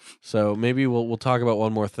show. So maybe we'll talk about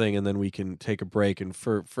one more thing and then we can take a break. And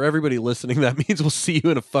for everybody listening, that means we'll see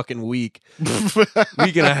you in a fucking week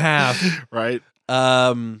and a half. Right.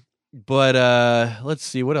 But let's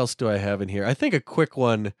see, what else do I have in here? I think a quick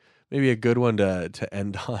one, maybe a good one to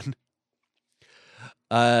end on.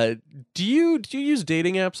 Do you use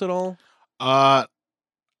dating apps at all?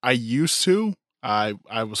 I used to. I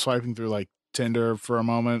was swiping through like Tinder for a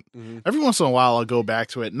moment. Every once in a while I'll go back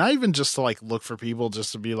to it, not even just to like look for people,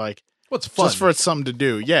 just to be like, what's fun? Just for something to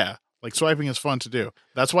do. Yeah. Like swiping is fun to do.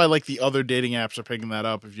 That's why like the other dating apps are picking that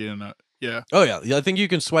up if you didn't know. Yeah. Oh yeah. I think you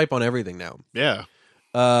can swipe on everything now. Yeah.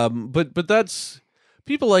 But that's,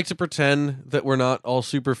 people like to pretend that we're not all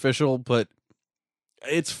superficial, but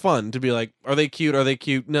it's fun to be like, are they cute? Are they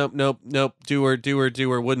cute? Nope. Do her.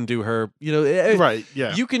 Wouldn't do her. Right.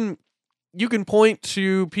 Yeah. You can point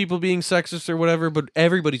to people being sexist or whatever, but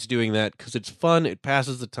everybody's doing that because it's fun, it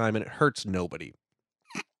passes the time, and it hurts nobody.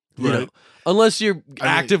 You know, unless you're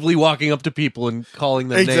actively walking up to people and calling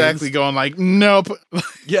them exactly names. Going like, nope.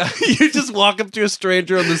 Yeah, you just walk up to a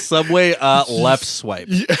stranger on the subway, left swipe.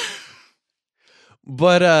 Yeah.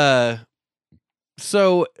 But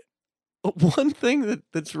so one thing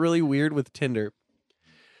that's really weird with Tinder,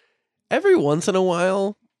 every once in a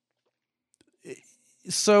while,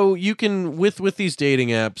 so you can with these dating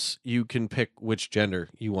apps, you can pick which gender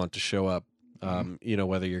you want to show up.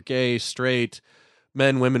 Whether you're gay, straight,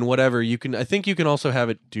 men, women, whatever. I think you can also have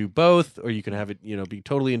it do both, or you can have it, be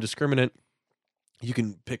totally indiscriminate. You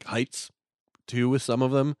can pick heights too with some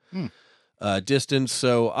of them, distance.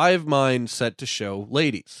 So I have mine set to show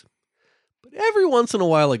ladies, but every once in a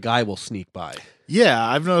while a guy will sneak by. Yeah,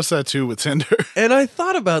 I've noticed that too with Tinder. And I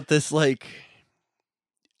thought about this, like,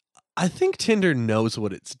 I think Tinder knows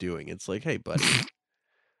what it's doing. It's like, hey, buddy,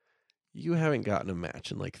 you haven't gotten a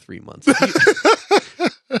match in like 3 months.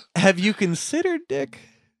 Have you considered Dick?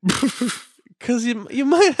 Because you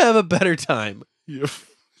might have a better time. Yeah.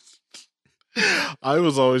 I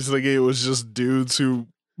was always thinking it was just dudes who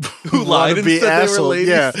Who lied wanna and be said they were assholes. ladies?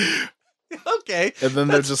 Yeah. Okay. And then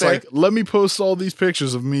they're that's just fair. like, let me post all these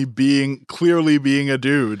pictures of me clearly being a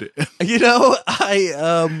dude. You know,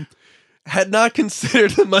 I had not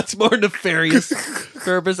considered a much more nefarious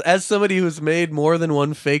purpose. As somebody who's made more than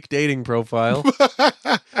one fake dating profile,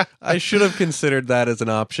 I should have considered that as an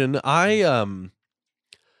option.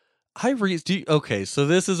 Okay, so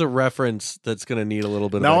this is a reference that's going to need a little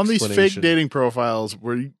bit Now, of on these explanation. fake dating profiles,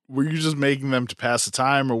 were you just making them to pass the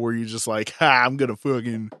time, or were you just like, ha, I'm gonna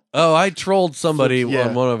fucking... Oh, I trolled somebody Yeah.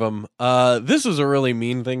 on one of them. This was a really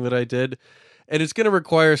mean thing that I did, and it's going to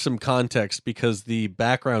require some context because the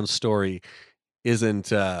background story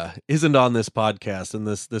isn't on this podcast, and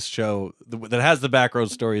this show that has the background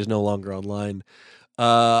story is no longer online.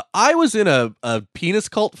 I was in a penis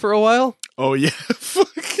cult for a while. Oh yeah.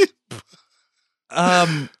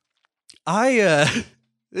 I'm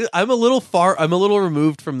a little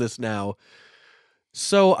removed from this now.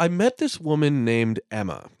 So I met this woman named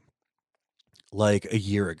Emma like a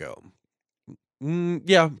year ago.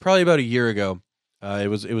 Yeah, probably about a year ago. It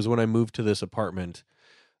was when I moved to this apartment.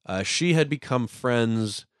 She had become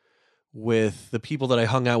friends with the people that I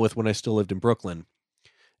hung out with when I still lived in Brooklyn.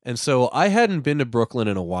 And so I hadn't been to Brooklyn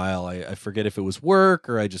in a while. I forget if it was work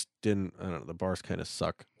or I just didn't. I don't know. The bars kind of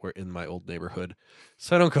suck. We're in my old neighborhood,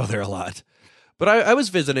 so I don't go there a lot. But I was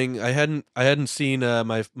visiting. I hadn't seen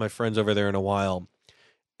my friends over there in a while.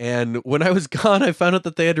 And when I was gone, I found out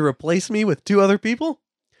that they had to replace me with 2 other people,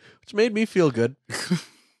 which made me feel good.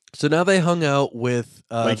 So now they hung out with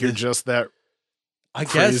Like you're just that I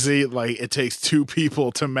guess crazy. Like it takes 2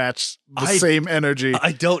 people to match the same energy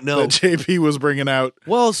I don't know. that JP was bringing out.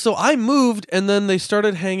 Well, so I moved, and then they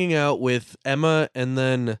started hanging out with Emma, and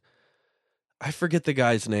then I forget the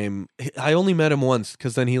guy's name. I only met him once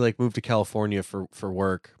because then he like moved to California for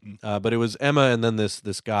work. But it was Emma, and then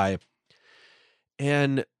this guy,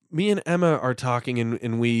 and me and Emma are talking,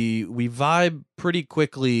 and we vibe pretty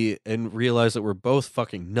quickly, and realize that we're both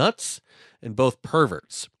fucking nuts and both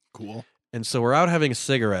perverts. Cool. And so we're out having a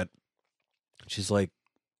cigarette. She's like,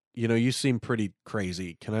 you know, you seem pretty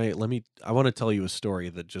crazy. I want to tell you a story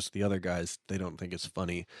that just the other guys, they don't think is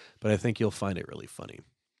funny, but I think you'll find it really funny.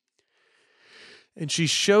 And she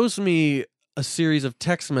shows me a series of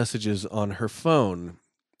text messages on her phone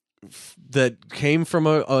that came from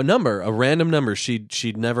a random number.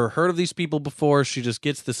 She'd never heard of these people before. She just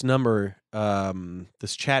gets this number,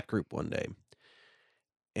 this chat group one day.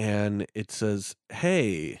 And it says,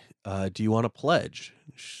 "Hey, do you want to pledge?"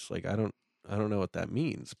 She's like, I don't know what that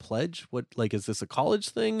means. Pledge? What, like, is this a college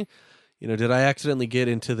thing? You know, did I accidentally get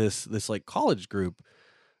into this like college group?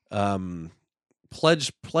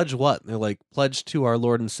 Pledge what? And they're like, pledge to our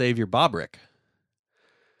Lord and Savior Bobrick.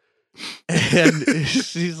 And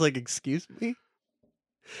she's like, excuse me?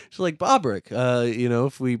 She's like, Bobrick, you know,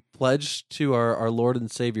 if we pledge to our Lord and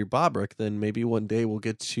Savior Bobrick, then maybe one day we'll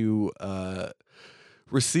get to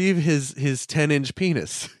receive his 10-inch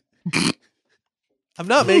penis. I'm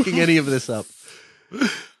not making any of this up.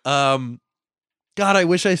 God, I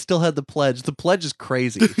wish I still had the pledge. The pledge is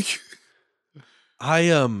crazy.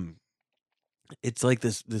 It's like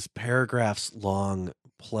this paragraphs long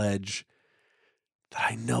pledge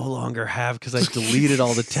that I no longer have because I deleted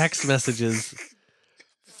all the text messages.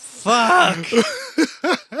 Fuck.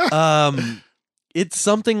 It's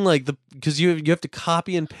something like because you have to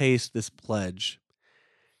copy and paste this pledge,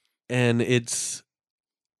 and it's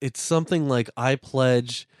something like, I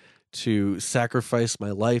pledge to sacrifice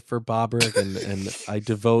my life for Bobrick, and I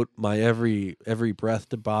devote my every breath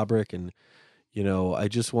to Bobrick, and you know, I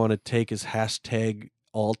just want to take his hashtag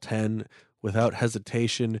all 10 without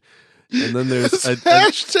hesitation. And then there's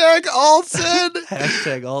hashtag all 10.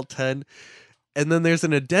 hashtag all 10. And then there's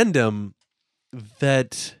an addendum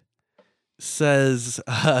that says,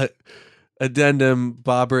 addendum,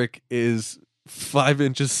 Bobrick is 5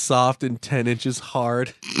 inches soft and 10 inches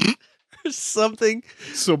hard. Or something.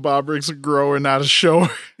 So Bobrick's a grower, not a shower.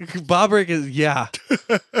 Bobrick is, yeah.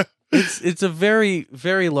 It's a very,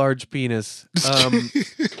 very large penis.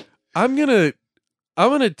 I'm gonna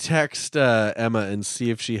text Emma and see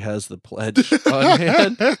if she has the pledge on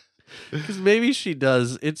hand, because maybe she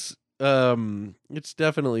does. It's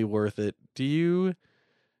definitely worth it. Do you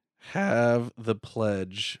have the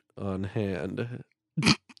pledge on hand?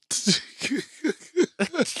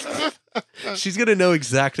 She's gonna know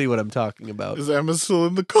exactly what I'm talking about. Is Emma still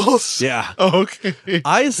in the calls? Yeah. Oh, okay.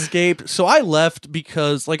 I escaped. So I left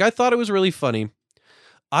because, like, I thought it was really funny.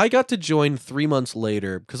 I got to join 3 months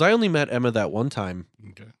later because I only met Emma that one time.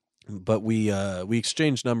 Okay. But we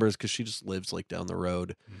exchanged numbers because she just lives like down the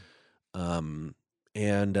road. And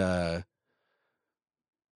they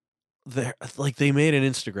made an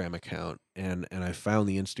Instagram account and I found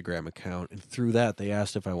the Instagram account, and through that they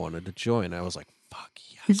asked if I wanted to join. I was like, fuck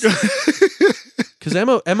yes. Because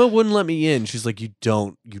Emma wouldn't let me in. She's like, you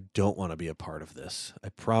don't want to be a part of this. I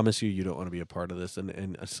promise you don't want to be a part of this.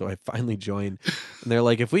 And so I finally joined. And they're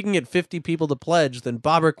like, if we can get 50 people to pledge, then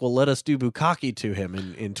Bobrick will let us do bukkake to him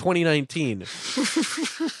in 2019.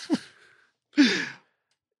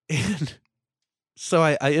 And so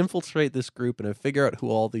I infiltrate this group and I figure out who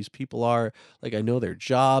all these people are. Like, I know their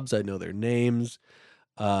jobs, I know their names.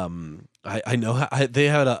 I know they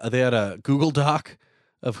had a Google Doc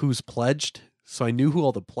of who's pledged. So I knew who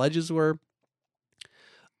all the pledges were.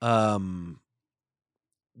 I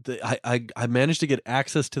managed to get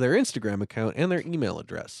access to their Instagram account and their email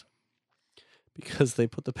address because they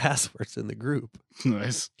put the passwords in the group.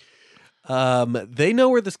 Nice. They know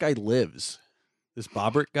where this guy lives, this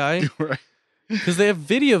Bobrick guy, Right. because they have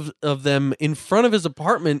video of them in front of his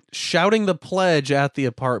apartment shouting the pledge at the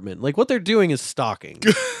apartment. Like, what they're doing is stalking.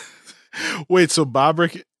 Wait, so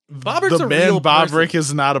Bobrick's a man real Bobrick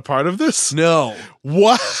is not a part of this? No.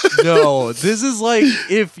 What? No. This is like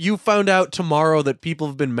if you found out tomorrow that people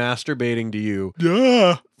have been masturbating to you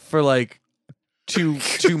Yeah. for like two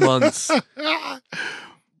months.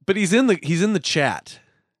 But he's in the chat.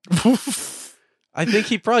 I think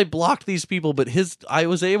he probably blocked these people, but I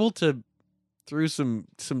was able to, through some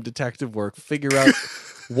detective work, figure out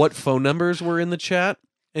what phone numbers were in the chat,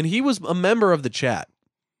 and he was a member of the chat.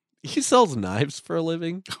 He sells knives for a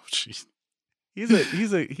living. Oh, jeez.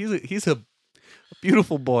 He's a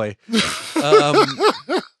beautiful boy. I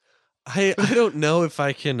don't know if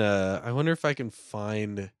I can. I wonder if I can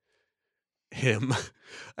find him.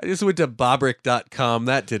 I just went to bobrick.com.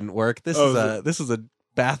 That didn't work. This is a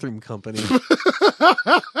bathroom company.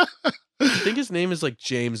 I think his name is like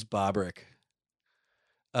James Bobrick.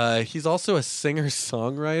 He's also a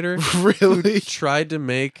singer-songwriter. Really? Who tried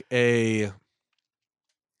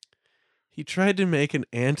to make an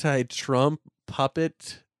anti-Trump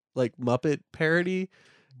puppet, like Muppet parody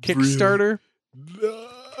Kickstarter. Really?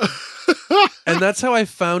 And that's how I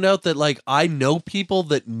found out that, like, I know people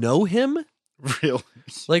that know him. Really?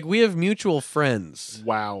 Like, we have mutual friends.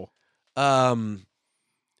 Wow. So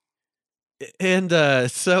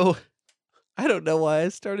I don't know why I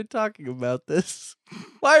started talking about this.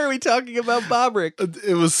 Why are we talking about Bobrick?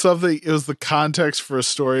 It was the context for a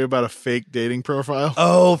story about a fake dating profile.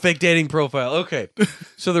 Oh, fake dating profile. Okay.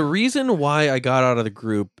 So the reason why I got out of the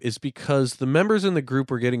group is because the members in the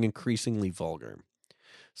group were getting increasingly vulgar.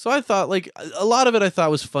 So I thought, like, a lot of it I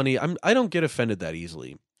thought was funny. I don't get offended that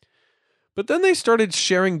easily. But then they started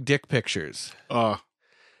sharing dick pictures. And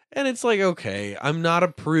it's like, okay, I'm not a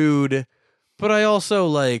prude, but I also,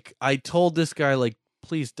 like, I told this guy, like,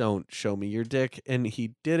 please don't show me your dick, and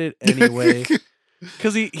he did it anyway.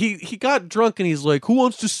 Because he got drunk and he's like, who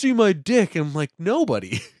wants to see my dick? And I'm like,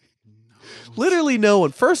 nobody. Literally no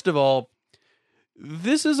one. First of all,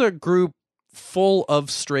 this is a group full of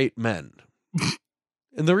straight men.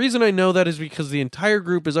 And the reason I know that is because the entire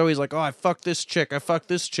group is always like, oh, I fucked this chick. I fucked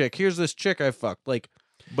this chick. Here's this chick I fucked. Like,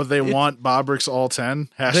 but they want Bobrick's all 10?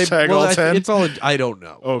 Hashtag all 10? It's all, I don't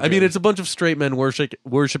know. Okay. I mean, it's a bunch of straight men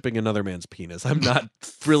worshiping another man's penis. I'm not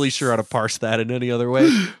really sure how to parse that in any other way.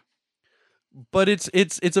 But it's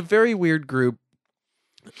a very weird group.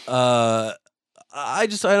 I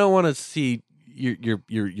don't want to see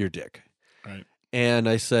your dick. Right. And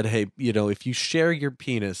I said, hey, if you share your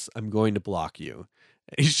penis, I'm going to block you.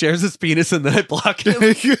 He shares his penis and then I block him.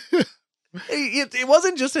 It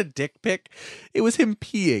wasn't just a dick pic. It was him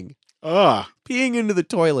peeing. Peeing into the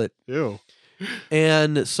toilet. Ew.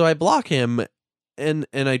 And so I block him and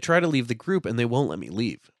I try to leave the group and they won't let me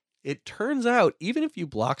leave. It turns out, even if you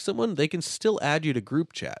block someone, they can still add you to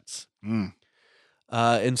group chats. And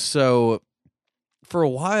so for a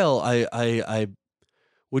while, I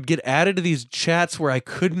would get added to these chats where I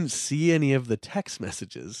couldn't see any of the text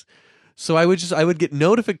messages. So I would get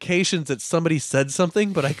notifications that somebody said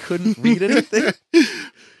something, but I couldn't read anything.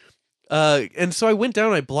 And so I went down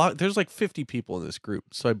and I blocked. There's like 50 people in this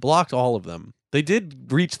group. So I blocked all of them. They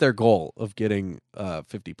did reach their goal of getting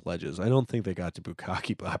 50 pledges. I don't think they got to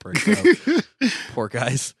bukkake Bobrick. Poor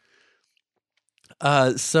guys.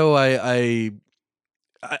 So I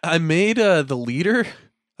made the leader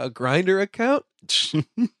a Grindr account.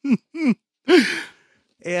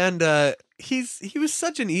 And he was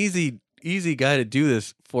such an easy guy to do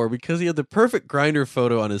this for because he had the perfect Grindr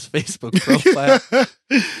photo on his Facebook profile.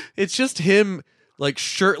 It's just him like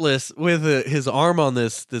shirtless with his arm on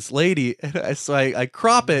this lady, and I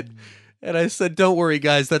crop it, and I said, "Don't worry,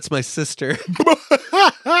 guys, that's my sister."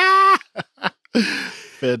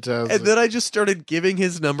 Fantastic. And then I just started giving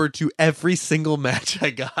his number to every single match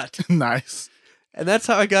I got, Nice. and that's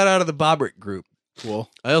how I got out of the Bobrick group.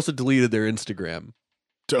 Cool. I also deleted their Instagram,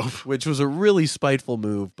 Dope. which was a really spiteful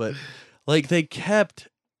move, but like they kept.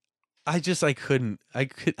 I couldn't. I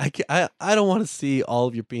don't want to see all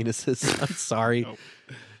of your penises. I'm sorry. Nope.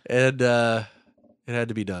 And it had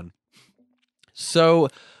to be done. So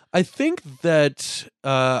I think that's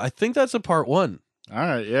a part one. All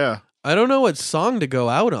right. Yeah. I don't know what song to go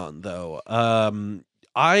out on though.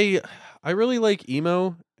 I really like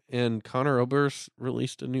emo, and Conor Oberst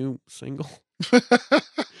released a new single.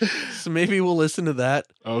 So maybe we'll listen to that.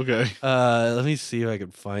 Okay. Let me see if I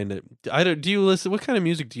can find it. Do you listen? What kind of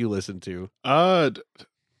music do you listen to? I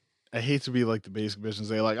hate to be like the basic bitch and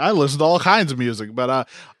say like I listen to all kinds of music, but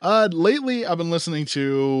lately I've been listening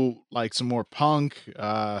to like some more punk.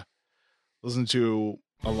 Listen to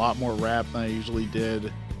a lot more rap than I usually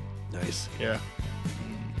did. Nice. Yeah.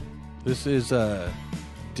 This is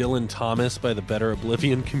Dylan Thomas by the Better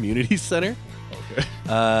Oblivion Community Center. Okay.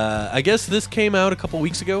 I guess this came out a couple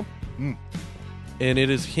weeks ago. Mm. And it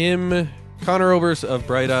is him, Conor Oberst of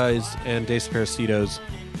Bright Eyes and Desparecidos.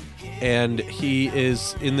 And he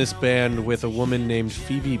is in this band with a woman named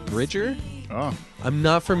Phoebe Bridger. Oh. I'm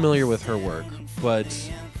not familiar with her work,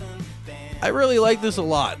 but I really like this a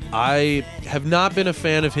lot. I have not been a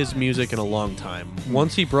fan of his music in a long time.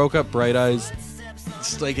 Once he broke up Bright Eyes,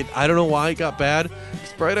 it's like I don't know why it got bad.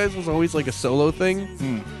 Because Bright Eyes was always like a solo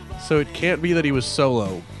thing. So it can't be that he was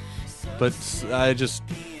solo. But this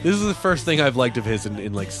is the first thing I've liked of his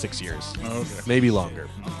in like 6 years. Okay. Maybe longer.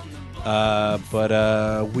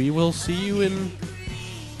 But we will see you in,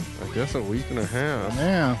 I guess, a week and a half.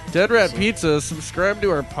 Yeah. Dead Rat Pizza, subscribe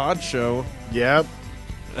to our pod show. Yep.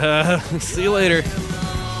 See you later.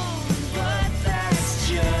 But that's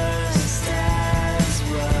just as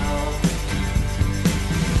well.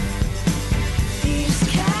 These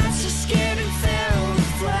cats are scared and feral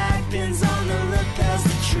with flag pins on the lip as the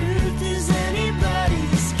truth is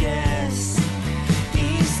anybody's guess.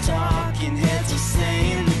 These talking heads are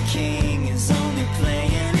saying the king is only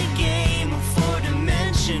playing a game of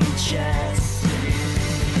four-dimensional chess.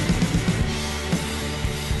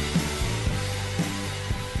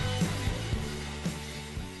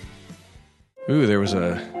 Ooh, there was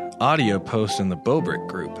a audio post in the Bobrick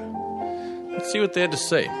group. Let's see what they had to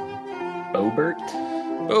say. Bobert?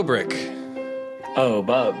 Bobrick. Oh,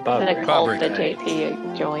 Bob. The cult Bobrick. that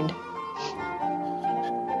JP joined.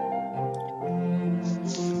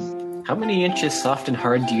 How many inches soft and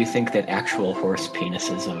hard do you think that actual horse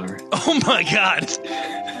penises are? Oh my god!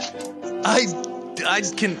 I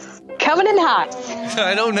can... Coming in hot.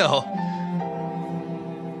 I don't know.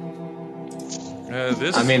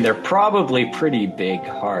 I mean, they're probably pretty big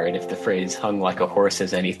hard if the phrase hung like a horse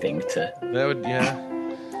has anything to... That would, yeah.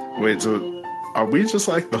 Wait, so are we just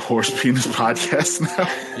like the horse penis podcast now?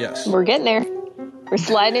 Yes. We're getting there. We're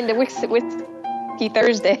sliding into Whiskey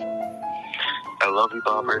Thursday. I love you,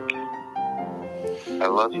 Bobrick. I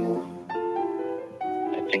love you.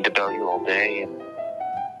 I think about you all day, and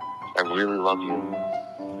I really love you.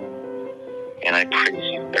 And I praise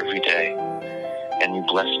you every day. And you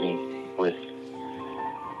bless me with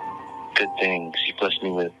good things. You bless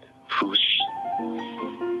me with food.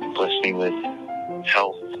 You bless me with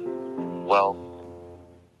health, wealth,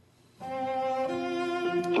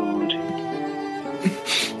 food.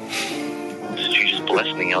 You just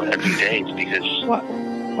bless me out every day. It's because What?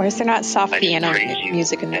 Why is there not soft I just piano praise you,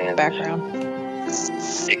 music in the and background?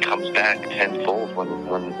 it comes back tenfold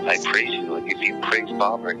when I praise you. Like if you praise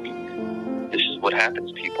Bobrick, this is what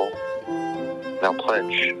happens, people. Now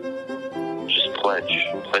pledge. Just pledge.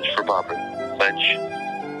 Pledge for Bobrick. Pledge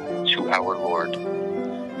to our Lord.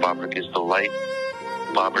 Bobrick is the light.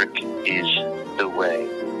 Bobrick is the way.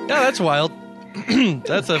 Yeah, that's wild.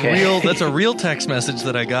 That's a real text message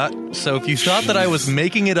that I got. So if you thought that I was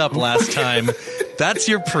making it up last time, that's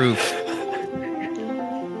your proof.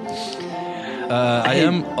 I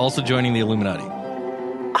am also joining the Illuminati.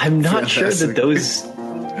 I'm not sure that those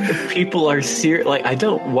people are serious. Like, I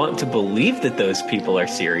don't want to believe that those people are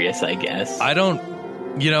serious, I guess.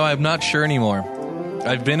 I'm not sure anymore.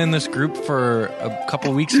 I've been in this group for a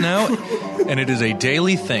couple weeks now, and it is a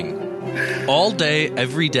daily thing. All day,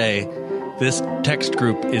 every day, this text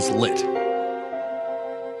group is lit.